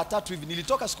wa saa 3 hivi,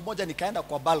 nilitoka siku moja nikaenda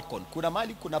kwa balcony. Kuna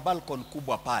mahali kuna balcony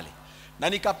kubwa pale, na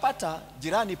nikapata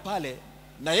jirani pale,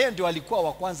 na yeye ndio alikuwa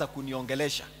wa kwanza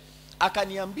kuniongelesha.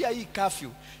 Akaniambia hii curfew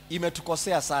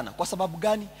imetukosea sana. Kwa sababu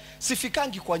gani?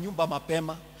 Sifikangi kwa nyumba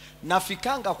mapema,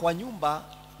 nafikanga kwa nyumba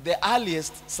the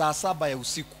earliest saa 7 ya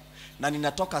usiku, na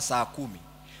ninatoka saa 10.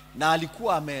 Na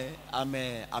alikuwa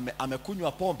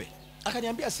amekunywa pombe.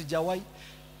 Akaniambia sijawahi.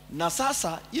 Na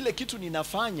sasa ile kitu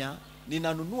ninafanya,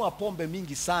 ninanunua pombe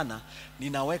mingi sana,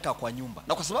 ninaweka kwa nyumba.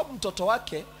 Na kwa sababu mtoto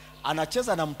wake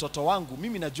anacheza na mtoto wangu,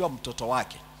 mimi najua mtoto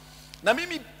wake. Na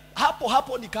mimi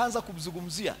hapo nikaanza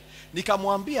kumzungumzia,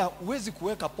 nikamwambia huwezi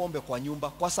kuweka pombe kwa nyumba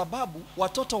kwa sababu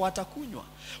watoto watakunywa.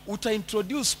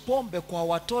 Utaintroduce pombe kwa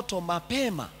watoto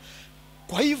mapema.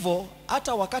 Kwa hivyo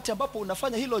hata wakati ambapo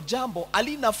unafanya hilo jambo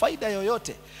halina faida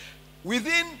yoyote.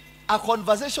 Within a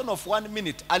conversation of 1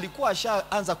 minute alikuwa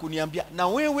ashaanza kuniambia, na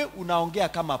wewe unaongea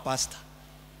kama pastor.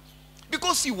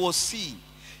 Because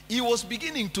he was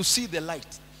beginning to see the light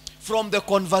from the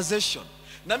conversation.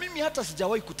 Na mimi hata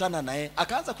sijawahi kutana naye,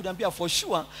 akaanza kuniambia, for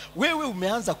sure wewe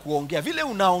umeanza kuongea vile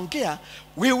unaongea,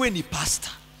 wewe ni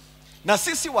pastor. Na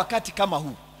sisi wakati kama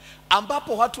huu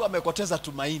ambapo watu wamepoteza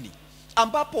tumaini,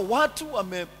 ambapo watu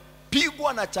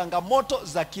wamepigwa na changamoto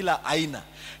za kila aina,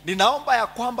 ninaomba ya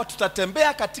kwamba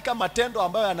tutatembea katika matendo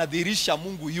ambayo yanadhihirisha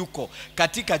Mungu yuko,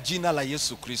 katika jina la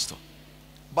Yesu Kristo.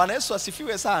 Bwana Yesu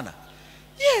asifiwe sana.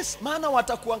 Yes, maana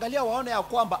watakuangalia waone ya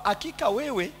kwamba hakika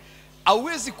wewe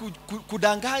hauwezi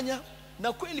kudanganya,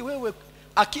 na kweli wewe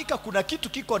hakika kuna kitu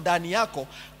kiko ndani yako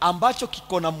ambacho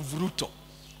kiko na mvuruto.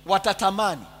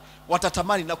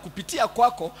 Watatamani na kupitia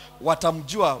kwako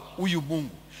watamjua huyu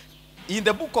Mungu. In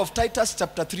the book of Titus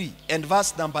chapter 3 and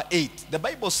verse number 8, the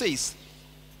Bible says,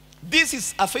 "This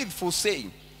is a faithful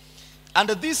saying,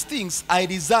 and these things I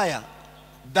desire,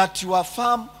 that you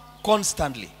affirm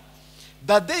constantly,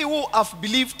 that they who have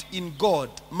believed in God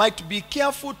might be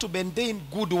careful to maintain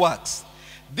good works.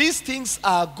 These things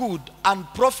are good and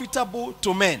profitable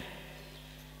to men."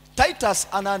 Titus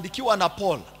anaandikiwa na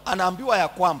Paul, anaambiwa ya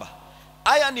kwamba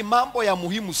haya ni mambo ya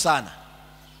muhimu sana,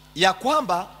 ya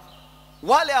kwamba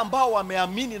wale ambao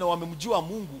wameamini na wamemjua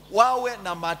Mungu wawe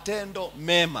na matendo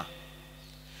mema.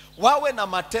 Wawe na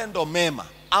matendo mema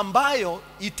ambayo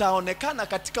itaonekana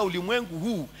katika ulimwengu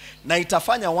huu na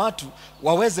itafanya watu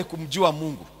waweze kumjua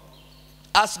Mungu.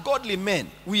 As godly men,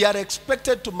 we are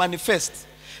expected to manifest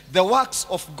the works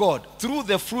of God through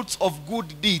the fruits of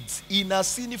good deeds in a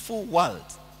sinful world.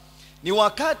 Ni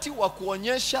wakati wa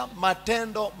kuonyesha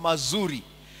matendo mazuri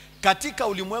katika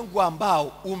ulimwengu ambao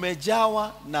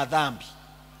umejawa na dhambi.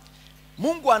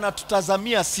 Mungu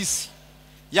anatutazamia sisi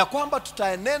ya kwamba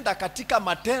tutaenenda katika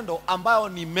matendo ambayo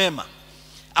ni mema,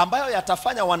 ambayo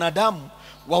yatafanya wanadamu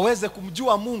waweze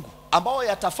kumjua Mungu, ambayo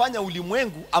yatafanya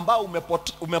ulimwengu ambao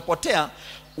umepotea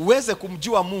uweze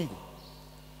kumjua Mungu.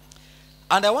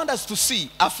 And I want us to see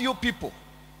a few people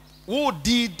who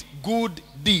did good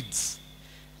deeds,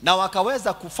 na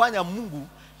wakaweza kufanya Mungu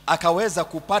akaweza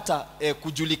kupata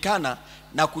kujulikana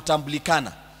na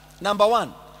kutambulikana. Number 1,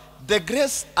 the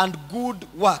grace and good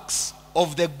works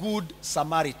of the good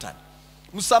Samaritan.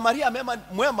 Msamaria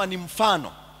mwema ni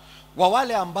mfano wa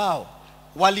wale ambao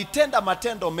walitenda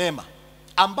matendo mema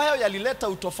ambayo yalileta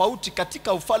utofauti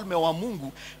katika ufalme wa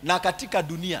Mungu na katika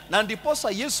dunia. Na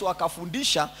ndiposa Yesu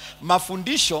akafundisha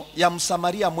mafundisho ya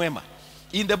Msamaria mwema.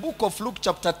 In the book of Luke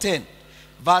chapter 10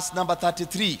 verse number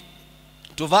 33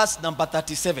 to verse number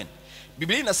 37,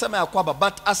 Biblia inasema ya kwamba,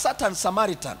 "But a certain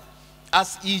Samaritan,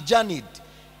 as he journeyed,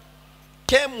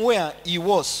 came where he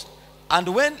was, and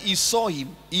when he saw him,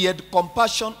 he had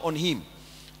compassion on him,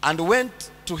 and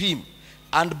went to him,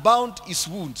 and bound his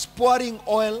wounds, pouring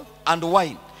oil and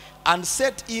wine, and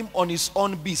set him on his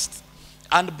own beast,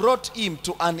 and brought him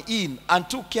to an inn, and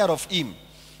took care of him.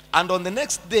 And on the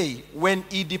next day, when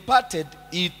he departed,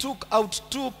 he took out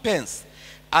 2 pence,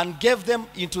 and gave them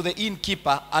into the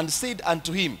innkeeper, and said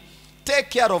unto him, Take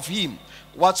care of him.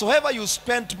 Whatsoever you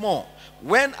spent more,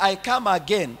 when I come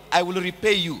again, I will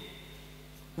repay you.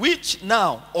 Which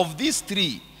now of these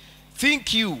 3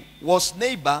 think you was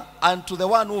neighbor unto the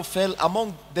one who fell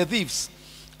among the thieves?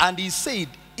 And he said,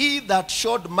 He that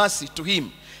showed mercy to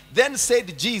him. Then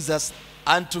said Jesus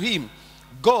unto him,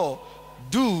 Go,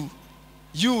 do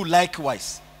you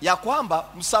likewise." Ya kwamba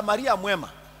Msamaria mwema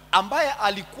ambaye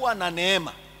alikuwa na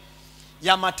neema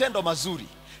ya matendo mazuri,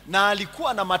 na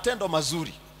alikuwa na matendo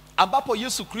mazuri ambapo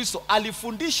Yesu Kristo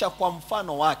alifundisha kwa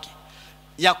mfano wake,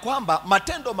 ya kwamba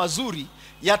matendo mazuri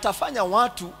yatafanya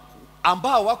watu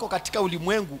ambao wako katika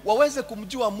ulimwengu waweze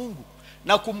kumjua Mungu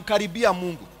na kumkaribia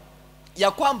Mungu.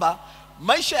 Ya kwamba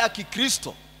maisha ya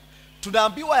Kikristo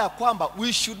tunaambiwa ya kwamba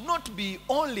we should not be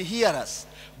only hearers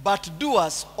but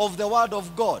doers of the word of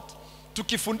God.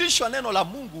 Tukifundishwa neno la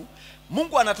Mungu,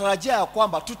 Mungu anatarajia ya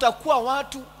kwamba tutakuwa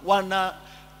watu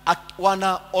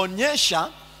wanaonyesha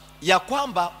ya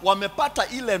kwamba wamepata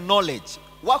ile knowledge,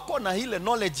 wako na ile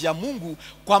knowledge ya Mungu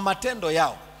kwa matendo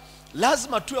yao.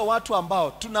 Lazima tuwe watu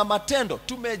ambao tuna matendo,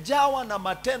 tumejawa na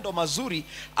matendo mazuri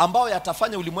ambao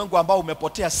yatafanya ulimwengu ambao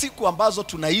umepotea siku ambazo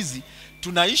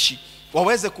tunaishi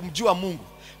waweze kumjua Mungu.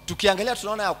 Tukiangalia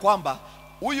tunaona ya kwamba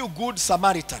huyu good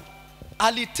Samaritan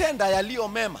alitenda yaliyo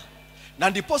mema, na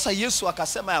ndiposa Yesu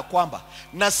akasema ya kwamba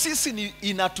na sisi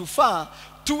inatufaa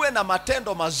tuwe na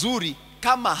matendo mazuri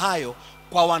kama hayo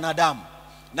kwa wanadamu.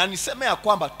 Na niseme ya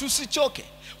kwamba tusichoke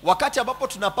wakati ambapo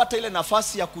tunapata ile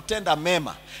nafasi ya kutenda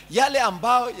mema, yale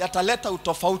ambayo yataleta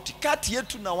utofauti kati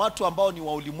yetu na watu ambao ni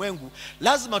wa ulimwengu.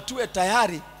 Lazima tuwe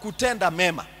tayari kutenda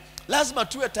mema. Lazima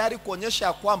tuwe tayari kuonyesha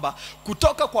ya kwamba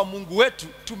kutoka kwa Mungu wetu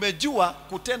tumejua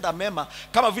kutenda mema,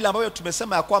 kama vile ambavyo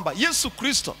tumesema ya kwamba Yesu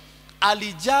Kristo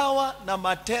alijawa na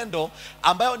matendo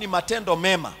ambayo ni matendo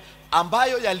mema,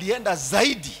 ambayo yalienda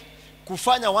zaidi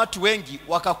kufanya watu wengi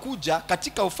wakakuja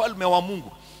katika ufalme wa Mungu.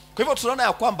 Kwa hivyo tunaona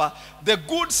ya kwamba the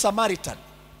good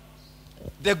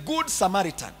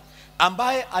Samaritan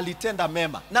ambaye alitenda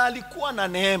mema na alikuwa na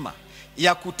neema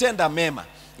ya kutenda mema.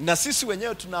 Na sisi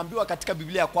wenyewe tunaambiwa katika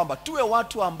Biblia ya kwamba tuwe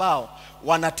watu ambao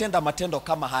wanatenda matendo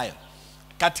kama hayo.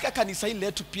 Katika kanisa hili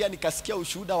letu pia nikasikia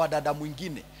ushuhuda wa dada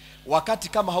mwingine wakati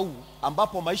kama huu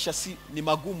ambapo maisha ni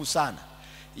magumu sana,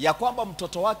 ya kwamba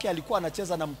mtoto wake alikuwa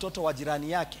anacheza na mtoto wa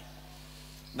jirani yake.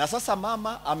 Na sasa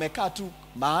mama amekaa tu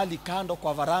mahali kando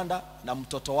kwa varanda na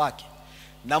mtoto wake.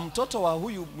 Na mtoto wa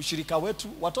huyu mshirika wetu,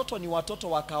 watoto ni watoto,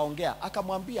 wakaongea,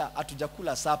 akamwambia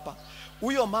hatujakula sapa.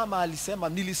 Huyo mama alisema,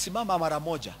 nilisimama mara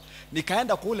moja,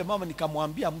 nikaenda kwa ule mama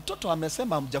nikamwambia, mtoto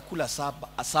amesema hamjakula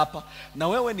sapa na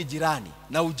wewe ni jirani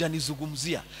na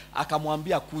hujanizungumzia.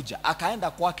 Akamwambia kuja,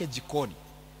 akaenda kwake jikoni,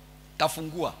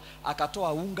 kafungua,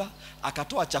 akatoa unga,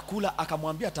 akatoa chakula,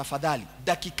 akamwambia tafadhali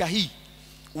dakika hii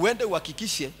uende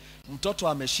uhakikishe mtoto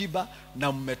ameshiba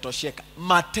na mmetosheka.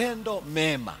 Matendo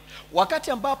mema.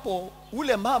 Wakati ambapo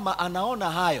ule mama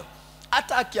anaona hayo,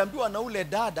 hata akiambiwa na ule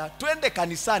dada twende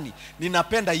kanisani,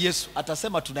 ninapenda Yesu,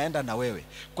 atasema tunaenda na wewe,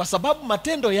 kwa sababu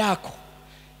matendo yako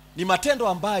ni matendo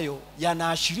ambayo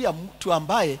yanaashiria mtu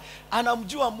ambaye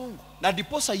anamjua Mungu. Na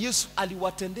ndiposa Yesu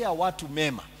aliwatendea watu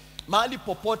mema mahali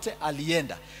popote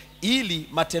alienda, ili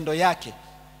matendo yake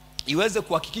iweze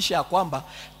kuhakikisha ya kwamba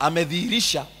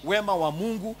amedhihirisha wema wa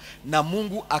Mungu na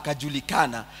Mungu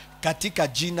akajulikana katika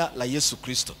jina la Yesu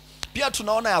Kristo. Pia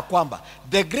tunaona ya kwamba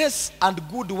the grace and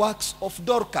good works of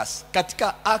Dorcas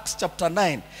katika Acts chapter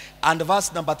 9 and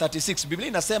verse number 36. Biblia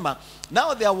inasema,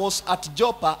 now there was at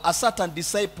Joppa a certain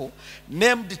disciple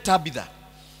named Tabitha,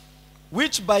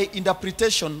 which by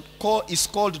interpretation is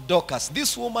called Dorcas.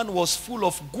 This woman was full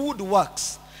of good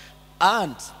works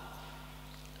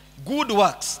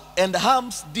and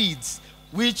harmless deeds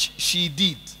which she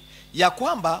did. Ya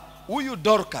kwamba huyu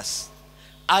Dorcas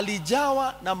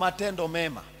alijawa na matendo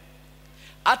mema.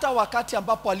 Hata wakati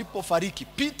ambapo alipofariki,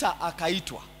 Peter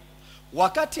akaitwa.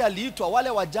 Wakati aliitwa, wale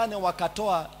wajane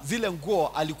wakatoa zile nguo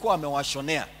alikuwa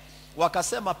amewashonea.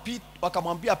 Wakasema,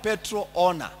 wakamwambia Petro,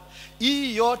 ona,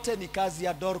 hii yote ni kazi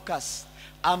ya Dorcas,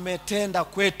 ametenda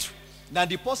kwetu. Na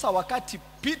ndiposa wakati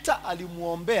Peter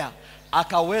alimuombea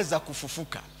akaweza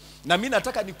kufufuka. Na mimi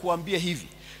nataka nikuambie hivi,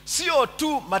 sio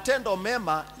tu matendo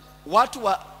mema, watu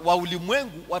wa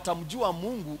ulimwengu watamjua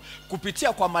Mungu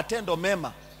kupitia kwa matendo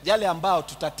mema yale ambao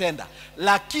tutatenda,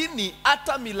 lakini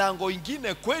hata milango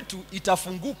ingine kwetu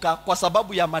itafunguka kwa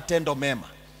sababu ya matendo mema.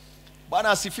 Bwana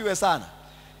asifiwe sana.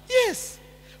 Yes,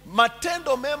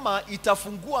 matendo mema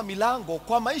itafungua milango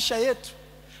kwa maisha yetu.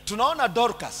 Tunaona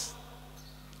Dorcas,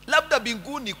 labda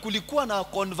mbinguni kulikuwa na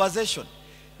conversation,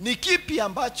 ni kipi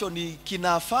ambacho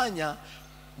kinafanya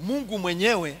Mungu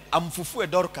mwenyewe amfufue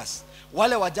Dorcas?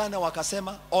 Wale wajane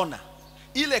wakasema, ona,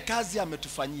 ile kazi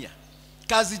ametufanyia,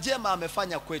 kazi jema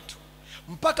amefanya kwetu.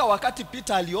 Mpaka wakati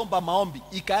Peter aliomba maombi,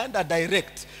 ikaenda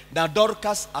direct na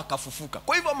Dorcas akafufuka.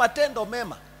 Kwa hivyo matendo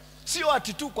mema sio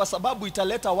ati tu kwa sababu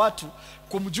italeta watu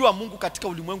kumjua Mungu katika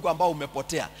ulimwengu ambao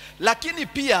umepotea, lakini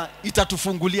pia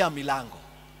itatufungulia milango.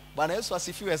 Bwana Yesu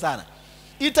asifiwe sana.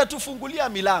 Itatufungulia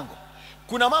milango.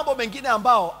 Kuna mambo mengine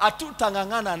ambao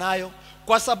hatutangangana nayo,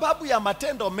 kwa sababu ya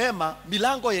matendo mema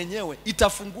milango yenyewe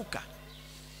itafunguka.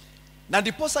 Na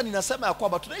ndiposa ninasema ya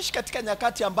kwamba tunaishi katika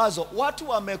nyakati ambazo watu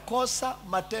wamekosa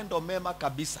matendo mema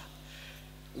kabisa.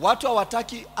 Watu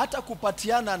hawataki hata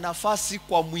kupatiana nafasi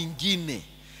kwa mwingine.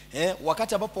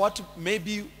 Wakati ambapo watu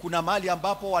maybe kuna mahali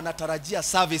ambapo wanatarajia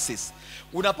services,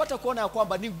 unapata kuona ya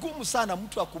kwamba ni ngumu sana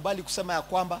mtu akubali kusema ya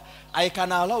kwamba I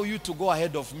can allow you to go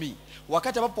ahead of me.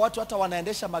 Wakati ambapo watu hata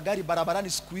wanaendesha magari barabarani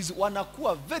siku hizi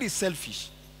wanakuwa very selfish.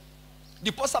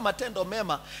 Ndiposa matendo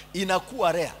mema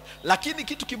inakuwa rare. Lakini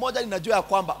kitu kimoja ninajua ya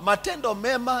kwamba matendo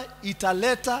mema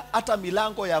italeta hata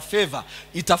milango ya favor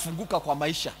itafunguka kwa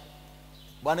maisha.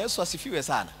 Bwana Yesu asifiwe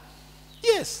sana.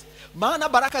 Yes, maana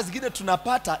baraka zingine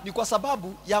tunapata ni kwa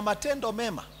sababu ya matendo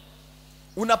mema.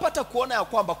 Unapata kuona ya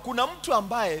kwamba kuna mtu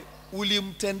ambaye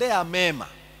ulimtendea mema,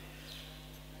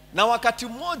 na wakati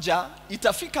mmoja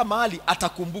itafika mahali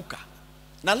atakumbuka.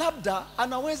 Na labda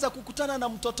anaweza kukutana na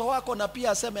mtoto wako na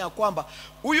pia aseme ya kwamba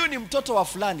huyu ni mtoto wa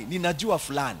fulani, ninajua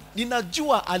fulani,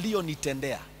 ninajua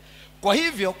aliyonitendea. Kwa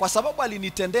hivyo kwa sababu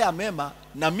alinitendea mema,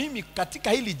 na mimi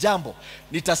katika hili jambo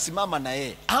nitasimama na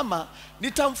yeye, ama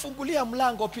nitamfungulia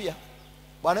mlango pia.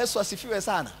 Bwana Yesu asifiwe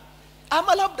sana.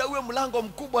 Ama labda uwe mlango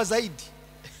mkubwa zaidi.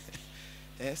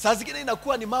 Saa zingine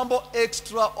inakuwa ni mambo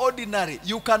extraordinary,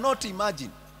 you cannot imagine.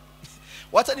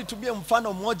 Wacha nitumie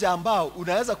mfano mmoja ambao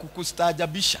unaweza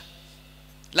kukustaajabisha,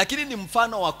 lakini ni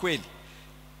mfano wa kweli.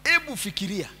 Hebu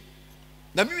fikiria.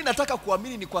 Na mimi nataka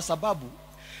kuamini ni kwa sababu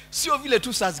sio vile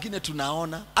tu saa zingine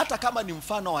tunaona, hata kama ni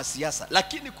mfano wa siasa,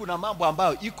 lakini kuna mambo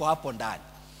ambayo iko hapo ndani.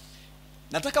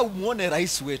 Nataka umuone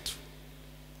rais wetu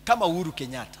kama Uhuru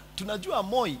Kenyatta. Tunajua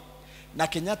Moi na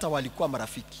Kenyatta walikuwa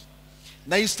marafiki,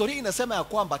 na historia inasema ya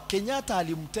kwamba Kenyatta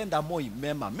alimtenda Moi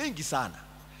mema mengi sana.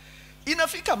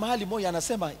 Inafika mahali Moi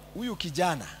anasema huyu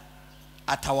kijana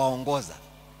atawaongoza.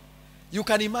 You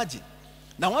can imagine.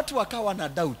 Na watu wakawa na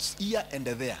doubts here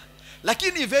and there,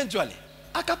 lakini eventually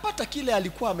akapata kile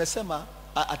alikuwa amesema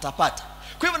atapata.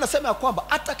 Kwa hivyo nasema ya kwamba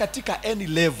hata katika any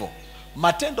level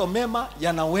matendo mema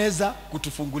yanaweza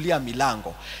kutufungulia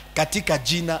milango katika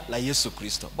jina la Yesu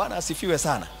Kristo. Bwana asifiwe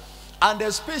sana. And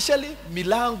especially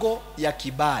milango ya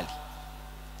kibali.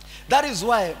 That is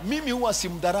why mimi huwa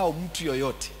simdharau mtu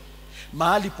yoyote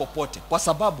mahali popote, kwa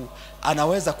sababu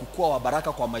anaweza kukua wa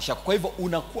baraka kwa maisha. Kwa hivyo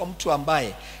unakuwa mtu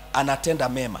ambaye anatenda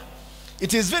mema.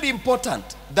 It is very important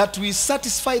that we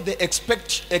satisfy the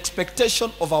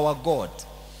expectation of our God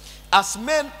as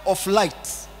men of light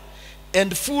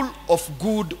and full of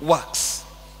good works.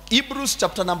 Hebrews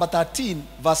chapter number 13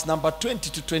 verse number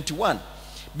 20 to 21.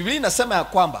 Biblia inasema ya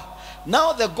kwamba,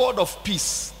 now the God of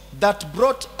peace that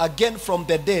brought again from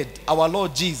the dead our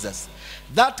Lord Jesus,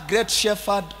 that great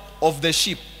shepherd of the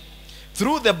sheep,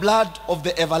 through the blood of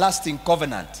the everlasting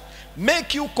covenant,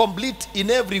 make you complete in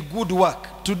every good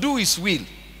work to do his will,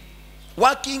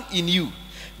 working in you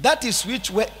that is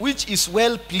which is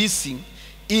well pleasing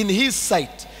in his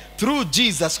sight, through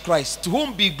Jesus Christ, to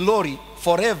whom be glory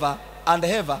forever and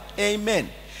ever. Amen.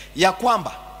 Ya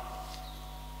kwamba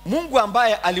Mungu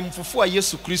ambaye alimfufua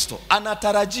Yesu Kristo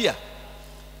anatarajia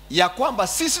ya kwamba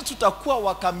sisi tutakuwa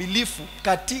wakamilifu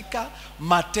katika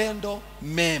matendo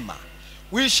mema.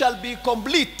 We shall be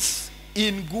complete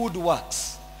in good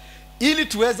works, ili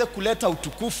tuweze kuleta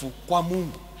utukufu kwa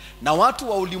Mungu, na watu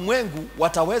wa ulimwengu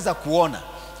wataweza kuona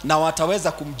na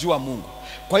wataweza kumjua Mungu.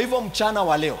 Kwa hivyo mchana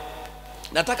wa leo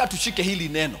nataka tushike hili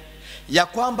neno ya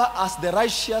kwamba as the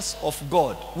righteous of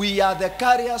God, we are the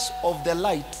carriers of the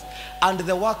light and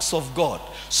the works of God,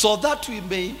 so that we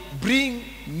may bring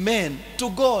men to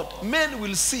God. Men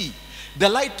will see the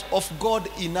light of God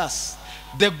in us,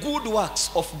 the good works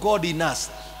of God in us,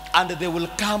 and they will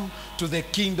come to the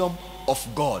kingdom of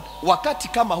God. Wakati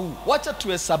kama huu, wacha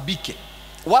tuhesabike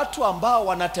watu ambao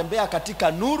wanatembea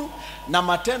katika nuru na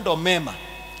matendo mema,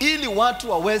 ili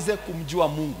watu waweze kumjua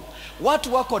Mungu.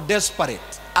 Watu wako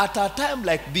desperate at a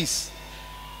time like this,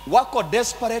 wako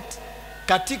desperate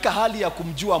katika hali ya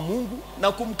kumjua Mungu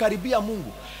na kumkaribia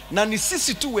Mungu. Na ni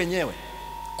sisi tu wenyewe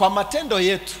kwa matendo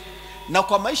yetu na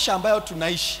kwa maisha ambayo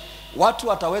tunaishi, watu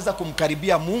wataweza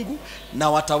kumkaribia Mungu na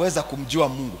wataweza kumjua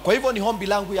Mungu. Kwa hivyo ni ombi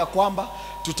langu ya kwamba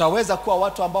tutaweza kuwa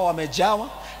watu ambao wamejawa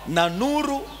na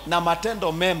nuru na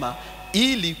matendo mema,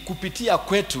 ili kupitia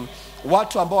kwetu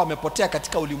watu ambao wamepotea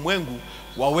katika ulimwengu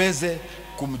waweze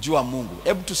kumjua Mungu.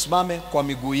 Hebu tusimame kwa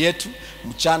miguu yetu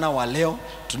mchana wa leo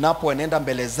tunapoenenda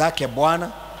mbele zake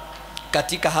Bwana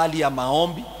katika hali ya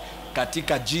maombi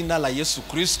katika jina la Yesu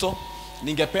Kristo.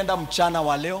 Ningependa mchana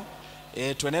wa leo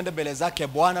tuenende mbele zake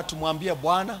Bwana, tumwambie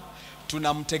Bwana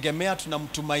tunamtegemea,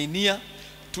 tunamtumainia,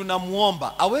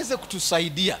 tunamuomba aweze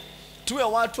kutusaidia tuwe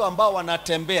watu ambao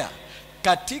wanatembea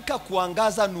katika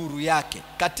kuangaza nuru yake,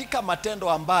 katika matendo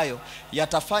ambayo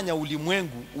yatafanya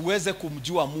ulimwengu uweze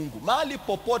kumjua Mungu. Mahali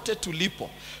popote tulipo,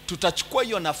 tutachukua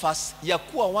hiyo nafasi ya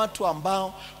kuwa watu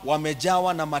ambao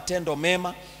wamejawa na matendo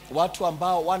mema, watu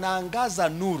ambao wanaangaza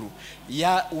nuru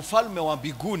ya ufalme wa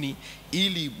mbinguni,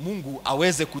 ili Mungu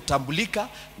aweze kutambulika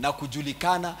na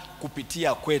kujulikana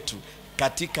kupitia kwetu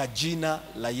katika jina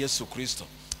la Yesu Kristo.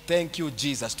 Thank you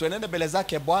Jesus. Tuenende mbele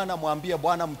zake Bwana, mwambie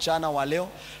Bwana mchana wa leo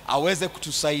aweze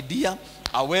kutusaidia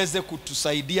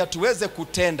tuweze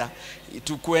kutenda,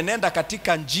 tukuenenda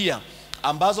katika njia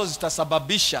ambazo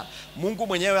zitasababisha Mungu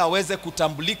mwenyewe aweze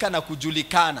kutambulika na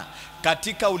kujulikana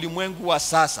katika ulimwengu wa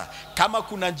sasa. Kama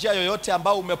kuna njia yoyote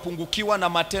ambao umepungukiwa na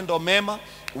matendo mema,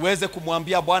 uweze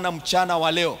kumwambia Bwana mchana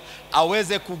wa leo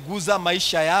aweze kuguza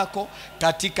maisha yako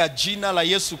katika jina la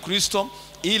Yesu Kristo.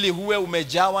 ili huwe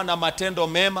umejawa na matendo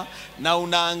mema na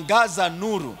unaangaza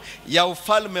nuru ya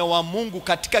ufalme wa Mungu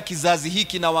katika kizazi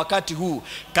hiki na wakati huu,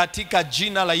 katika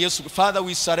jina la Yesu. Father,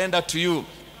 we surrender to you,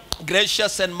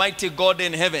 gracious and mighty God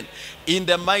in heaven, in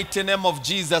the mighty name of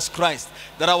Jesus Christ,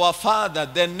 that our Father,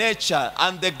 the nature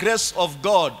and the grace of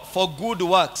God for good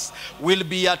works will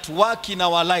be at work in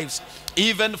our lives,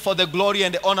 even for the glory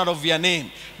and the honor of your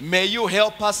name. May you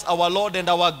help us, our Lord and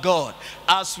our God,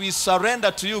 as we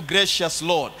surrender to you, gracious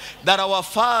Lord, that our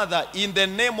Father, in the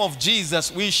name of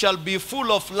Jesus, we shall be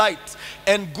full of light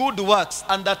and good works,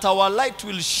 and that our light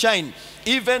will shine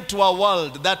even to a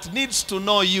world that needs to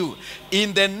know you,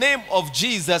 in the name of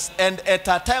Jesus, and at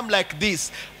a time like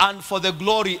this, and for the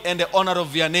glory and the honor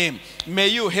of your name. May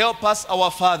you help us, our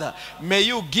Father. May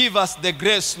you give us the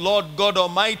grace, Lord God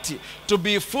Almighty, to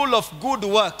be full of good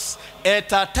works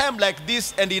at a time like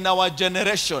this and in our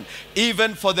generation,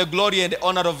 even for the glory and the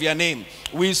honor of your name.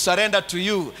 We surrender to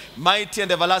you, mighty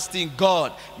and everlasting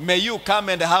God. May you come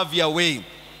and have your way,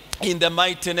 in the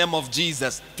mighty name of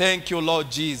Jesus. Thank you, Lord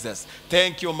Jesus.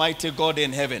 Thank you, mighty God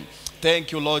in heaven.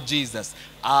 Thank you, Lord Jesus.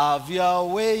 Have your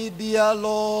way, dear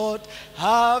Lord.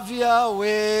 Have your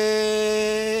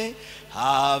way.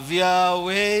 Have your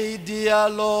way, dear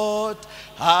Lord.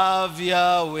 Have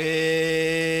your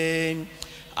way.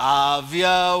 Have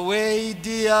your way,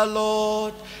 dear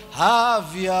Lord.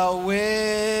 Have your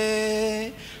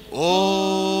way.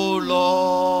 Oh,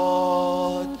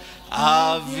 Lord,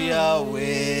 have your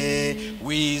way.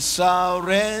 We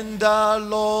surrender,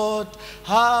 Lord.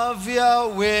 Have your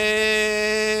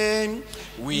way.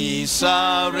 We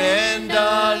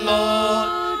surrender, Lord.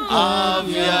 Have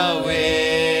your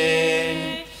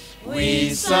way.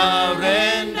 We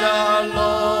surrender,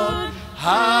 Lord.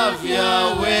 Have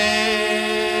your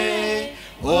way.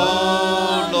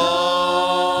 Oh,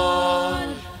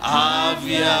 Lord, have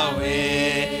your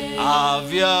way.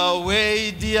 Have your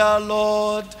way, dear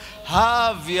Lord.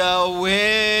 Have your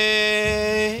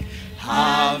way.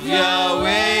 Have your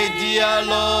way, dear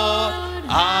Lord.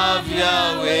 Have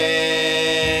your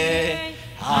way.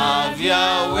 Have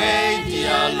your way,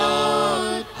 dear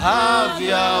Lord. Have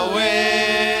your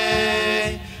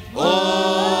way.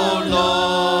 Oh,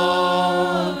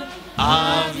 Lord,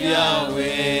 have your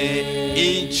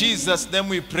way. In Jesus' name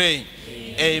we pray.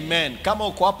 Amen. Kama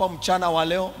uko hapa mchana wa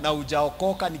leo na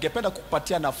hujaokoka, ningependa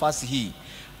kukupatia nafasi hii.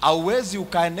 Hauwezi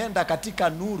ukaenenda katika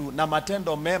nuru na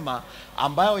matendo mema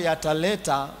ambayo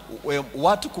yataleta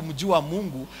watu kumjua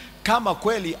Mungu kama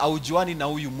kweli haujuani na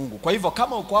huyu Mungu. Kwa hivyo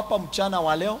kama uko hapa mchana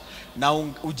wa leo na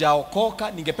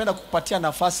hujaokoka, ningependa kukupatia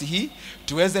nafasi hii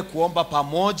tuweze kuomba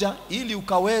pamoja, ili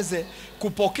ukaweze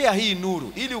kupokea hii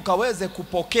nuru, ili ukaweze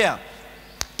kupokea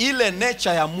ile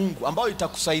nature ya Mungu ambayo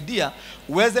itakusaidia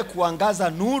uweze kuangaza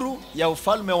nuru ya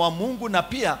ufalme wa Mungu na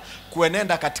pia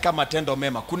kuenenda katika matendo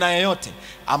mema. Kuna yeyote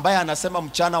ambaye anasema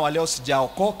mchana wa leo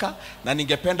sijaokoka na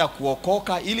ningependa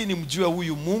kuokoka ili nimjue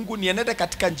huyu Mungu, nienende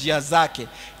katika njia zake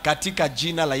katika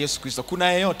jina la Yesu Kristo?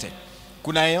 Kuna yeyote?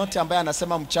 Kuna yeyote ambaye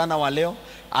anasema mchana wa leo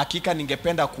hakika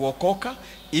ningependa kuokoka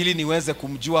ili niweze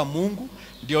kumjua Mungu,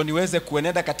 ndio niweze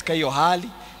kuenenda katika hiyo hali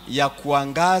ya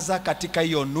kuangaza katika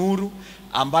hiyo nuru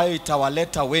ambayo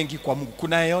itawaleta wengi kwa Mungu?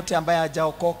 Kuna yeyote ambaye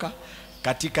hajaokoka?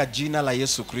 Katika jina la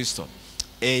Yesu Kristo.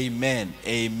 Amen.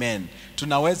 Amen.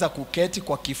 Tunaweza kuketi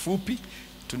kwa kifupi,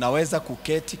 tunaweza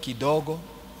kuketi kidogo.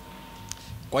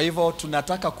 Kwa hivyo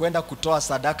tunataka kwenda kutoa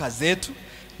sadaka zetu,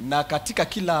 na katika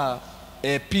kila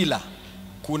pila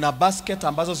kuna basket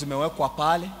ambazo zimewekwa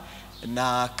pale,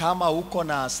 na kama uko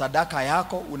na sadaka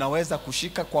yako unaweza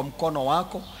kushika kwa mkono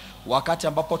wako wakati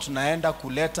ambapo tunaenda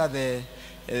kuleta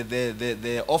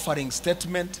the offering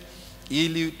statement,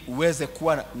 ili uweze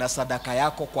kuwa na sadaka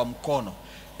yako kwa mkono.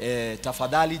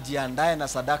 Tafadhali jiandae na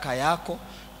sadaka yako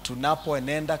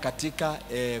tunapoenenda katika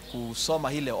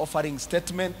kusoma ile offering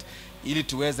statement, ili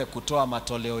tuweze kutoa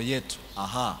matoleo yetu.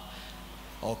 Aha.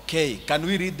 Okay, can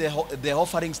we read the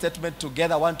offering statement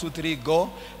together? 1, 2, 3, go.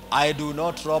 I do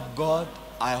not rob God.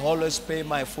 I always pay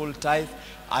my full tithe.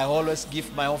 I always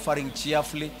give my offering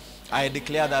cheerfully. I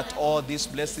declare that all these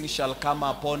blessings shall come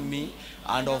upon me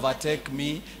and overtake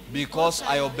me, because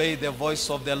I obey the voice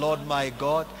of the Lord my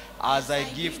God as I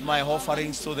give my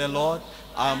offerings to the Lord,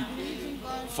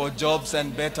 for jobs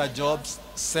and better jobs,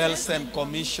 sales and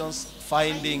commissions,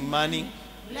 finding money,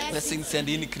 blessings and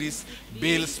increase,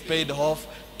 bills paid off,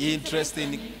 interest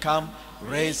income,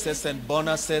 raises and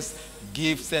bonuses,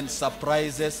 gifts and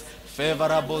surprises,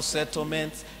 favorable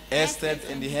settlements, estate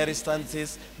and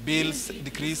inheritances, bills,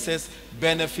 decreases,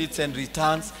 benefits and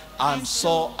returns, and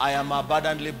so I am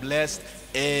abundantly blessed.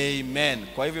 Amen.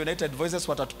 Kwa hivyo United Voices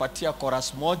watatupatia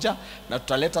chorus moja na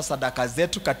tutaleta sadaka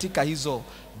zetu katika hizo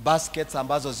baskets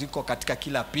ambazo ziko katika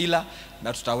kila pila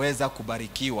na tutaweza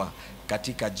kubarikiwa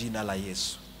katika jina la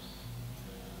Yesu.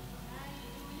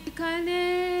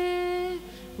 Kane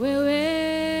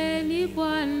wewe ni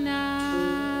Bwana,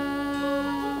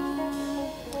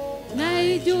 na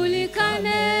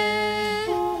ijulikane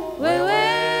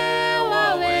wewe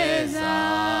waweza,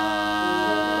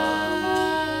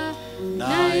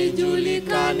 na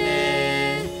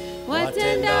ijulikane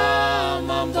watenda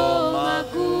mambo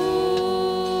makuu,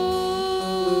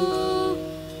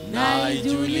 na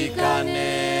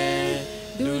ijulikane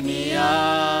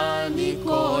duniani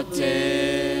kote,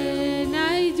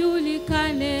 na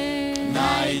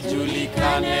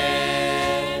ijulikane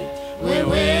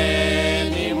wewe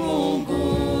ni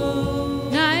Mungu,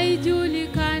 na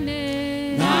ijulikane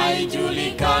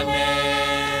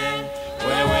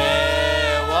wewe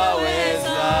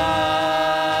waweza,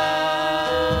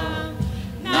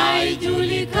 na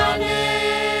ijulikane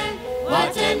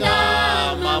watenda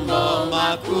mambo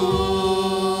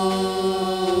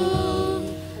makuu,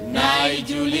 na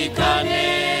ijulikane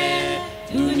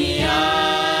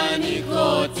duniani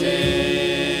kote,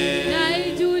 na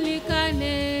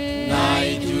ijulikane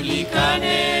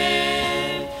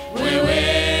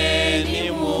wewe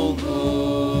ni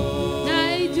Mungu,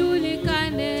 na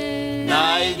ijulikane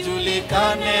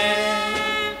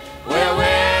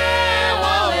wewe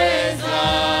waweza,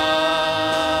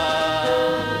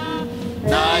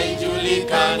 na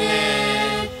ijulikane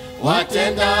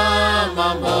watenda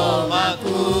mambo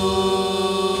makuu,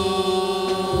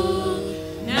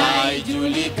 na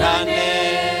ijulikane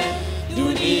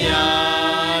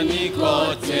duniani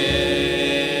kote.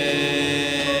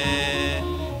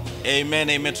 Amen,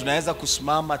 amen. Tunaweza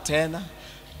kusimama tena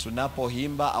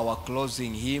tunapoimba our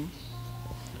closing hymn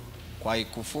kwa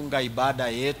kufunga ibada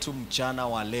yetu mchana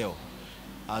wa leo,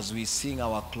 as we sing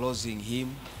our closing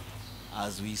hymn,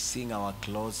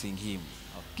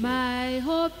 Okay. My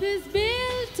hope is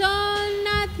built on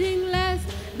nothing less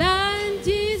than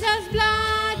Jesus'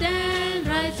 blood and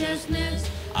righteousness.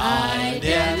 I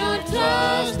dare not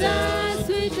trust the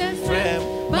sweetest frame,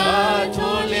 but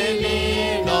only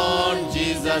lean on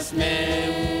Jesus'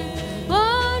 name.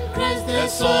 On Christ the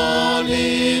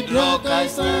solid rock I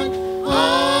stand,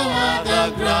 all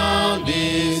other ground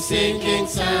is sinking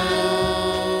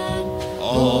sand.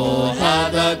 All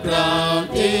other ground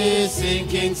is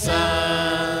sinking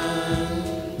sand.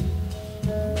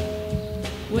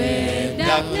 When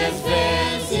darkness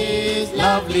veils his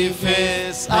lovely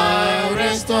face, I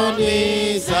rest on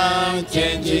his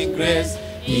unchanging grace.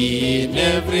 In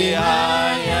every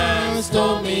high and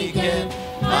stormy gale,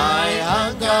 my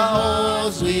hunger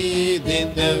holds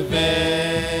within the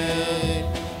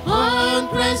veil. On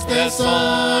Christ the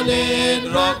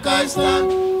solid rock I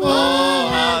stand, all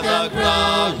other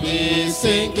ground is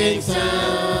sinking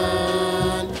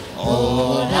sand.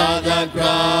 All other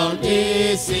ground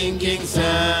is sinking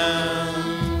sand.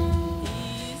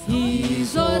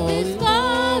 His oath is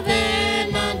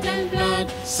covenant and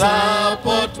blood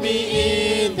support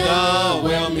me in the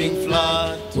whelming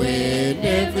flood. When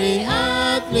every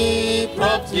earthly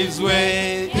prop gives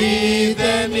way, he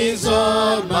then is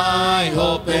all my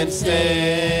hope and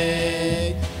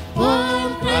stay.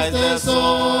 On Christ the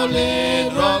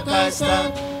solid rock I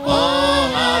stand,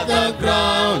 all other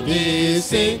ground is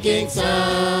sinking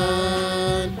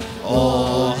sand.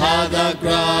 All other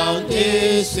ground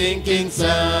is sinking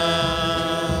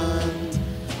sand.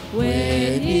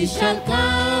 When he shall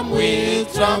come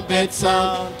with trumpet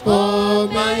sound, oh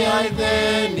my eye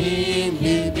then in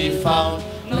him be found.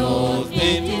 Clothed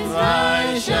in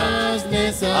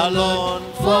righteousness alone,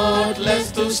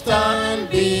 faultless to stand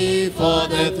before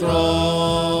the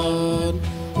throne.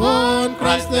 On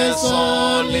Christ the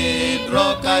solid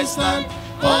rock I stand,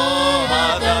 all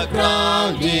other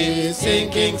ground is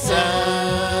sinking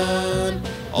sand.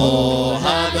 All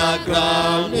other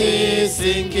ground is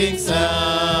sinking sand.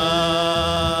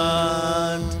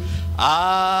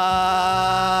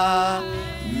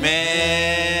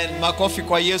 Amen. Makofi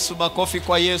kwa Yesu, makofi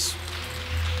kwa Yesu.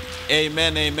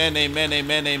 Amen, amen, amen,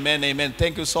 amen, amen, amen.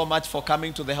 Thank you so much for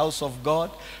coming to the house of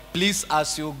God. Please,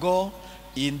 as you go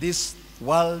in this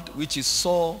world which is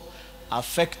so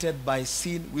affected by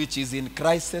sin, which is in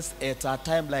crisis at a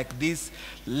time like this,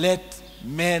 let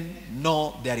men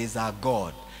know there is a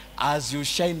God. As you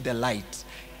shine the light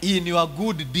in your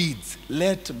good deeds,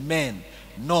 let men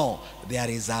know there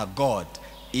is a God.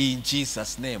 In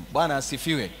Jesus' name. Bwana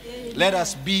asifiwe. Let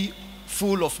us be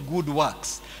full of good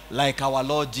works, like our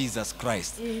Lord Jesus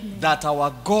Christ, that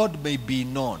our God may be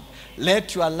known.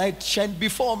 Let your light shine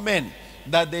before men,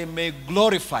 that they may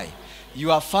glorify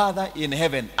your Father in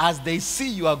heaven as they see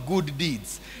your good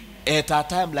deeds at a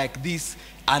time like this,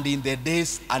 and in the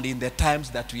days and in the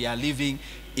times that we are living,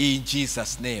 in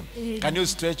Jesus' name. Can you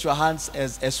stretch your hands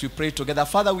as we pray together?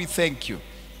 Father, we thank you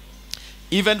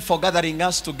even for gathering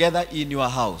us together in your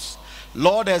house.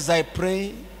 Lord, as I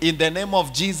pray in the name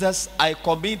of Jesus, I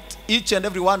commit each and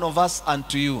every one of us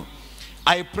unto you.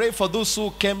 I pray for those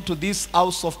who came to this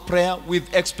house of prayer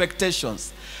with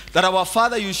expectations that our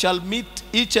Father, you shall meet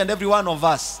each and every one of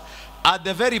us at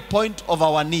the very point of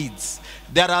our needs.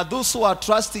 There are those who are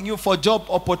trusting you for job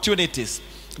opportunities,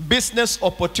 business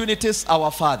opportunities,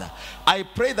 our Father. I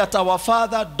pray that our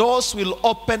Father, doors will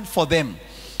open for them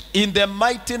in the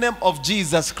mighty name of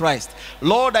Jesus Christ.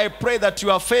 Lord, I pray that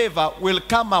your favor will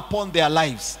come upon their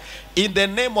lives in the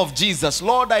name of Jesus.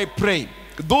 Lord, I pray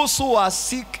those who are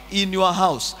sick in your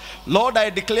house, Lord, I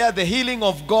declare the healing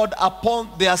of God upon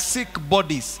their sick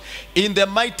bodies in the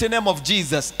mighty name of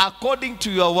Jesus, according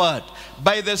to your word.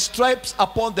 By the stripes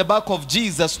upon the back of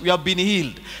Jesus, we have been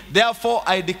healed. Therefore,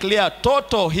 I declare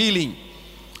total healing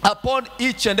upon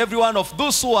each and every one of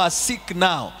those who are sick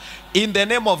now, in the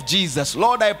name of Jesus.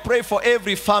 Lord, I pray for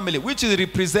every family which is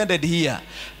represented here.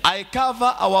 I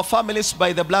cover our families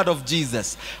by the blood of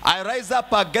Jesus. I rise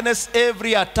up against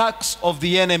every attacks of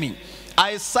the enemy.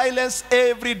 I silence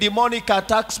every demonic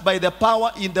attacks by the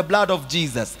power in the blood of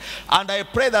Jesus. And I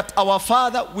pray that our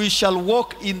Father, we shall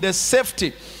walk in the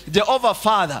safety, Jehovah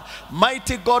Father,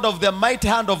 mighty God, of the mighty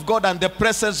hand of God and the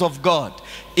presence of God,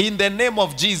 in the name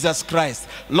of Jesus Christ.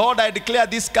 Lord, I declare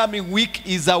this coming week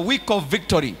is a week of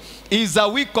victory, is a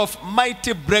week of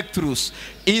mighty breakthroughs,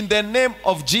 in the name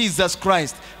of Jesus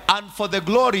Christ, and for the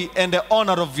glory and the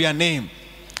honor of your name.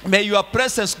 May your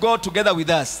presence go together with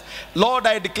us. Lord,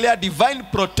 I declare divine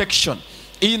protection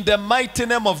in the mighty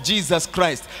name of Jesus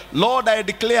Christ. Lord, I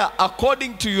declare,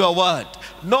 according to your word,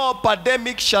 no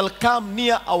pandemic shall come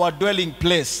near our dwelling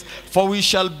place, for we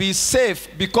shall be safe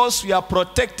because we are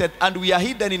protected and we are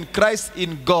hidden in Christ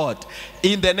in God.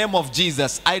 In the name of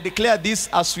Jesus, I declare this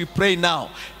as we pray now.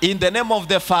 In the name of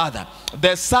the Father,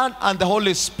 the Son, and the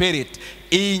Holy Spirit.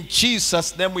 In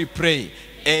Jesus' name we pray.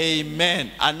 Amen.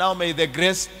 And now may the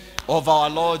grace of our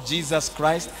Lord Jesus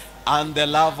Christ and the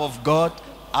love of God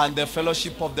and the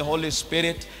fellowship of the Holy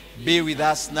Spirit be with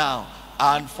us now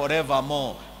and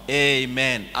forevermore.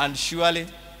 Amen. And surely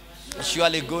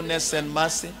goodness and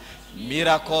mercy,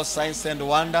 miracles, signs and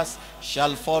wonders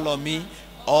shall follow me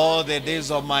all the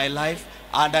days of my life,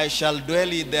 and I shall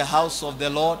dwell in the house of the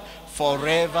Lord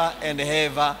forever and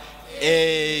ever.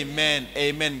 Amen.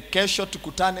 Amen. Kesho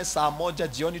tukutane saa 1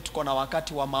 jioni, tuko na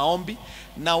wakati wa maombi,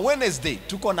 na Wednesday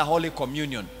tuko na Holy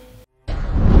Communion.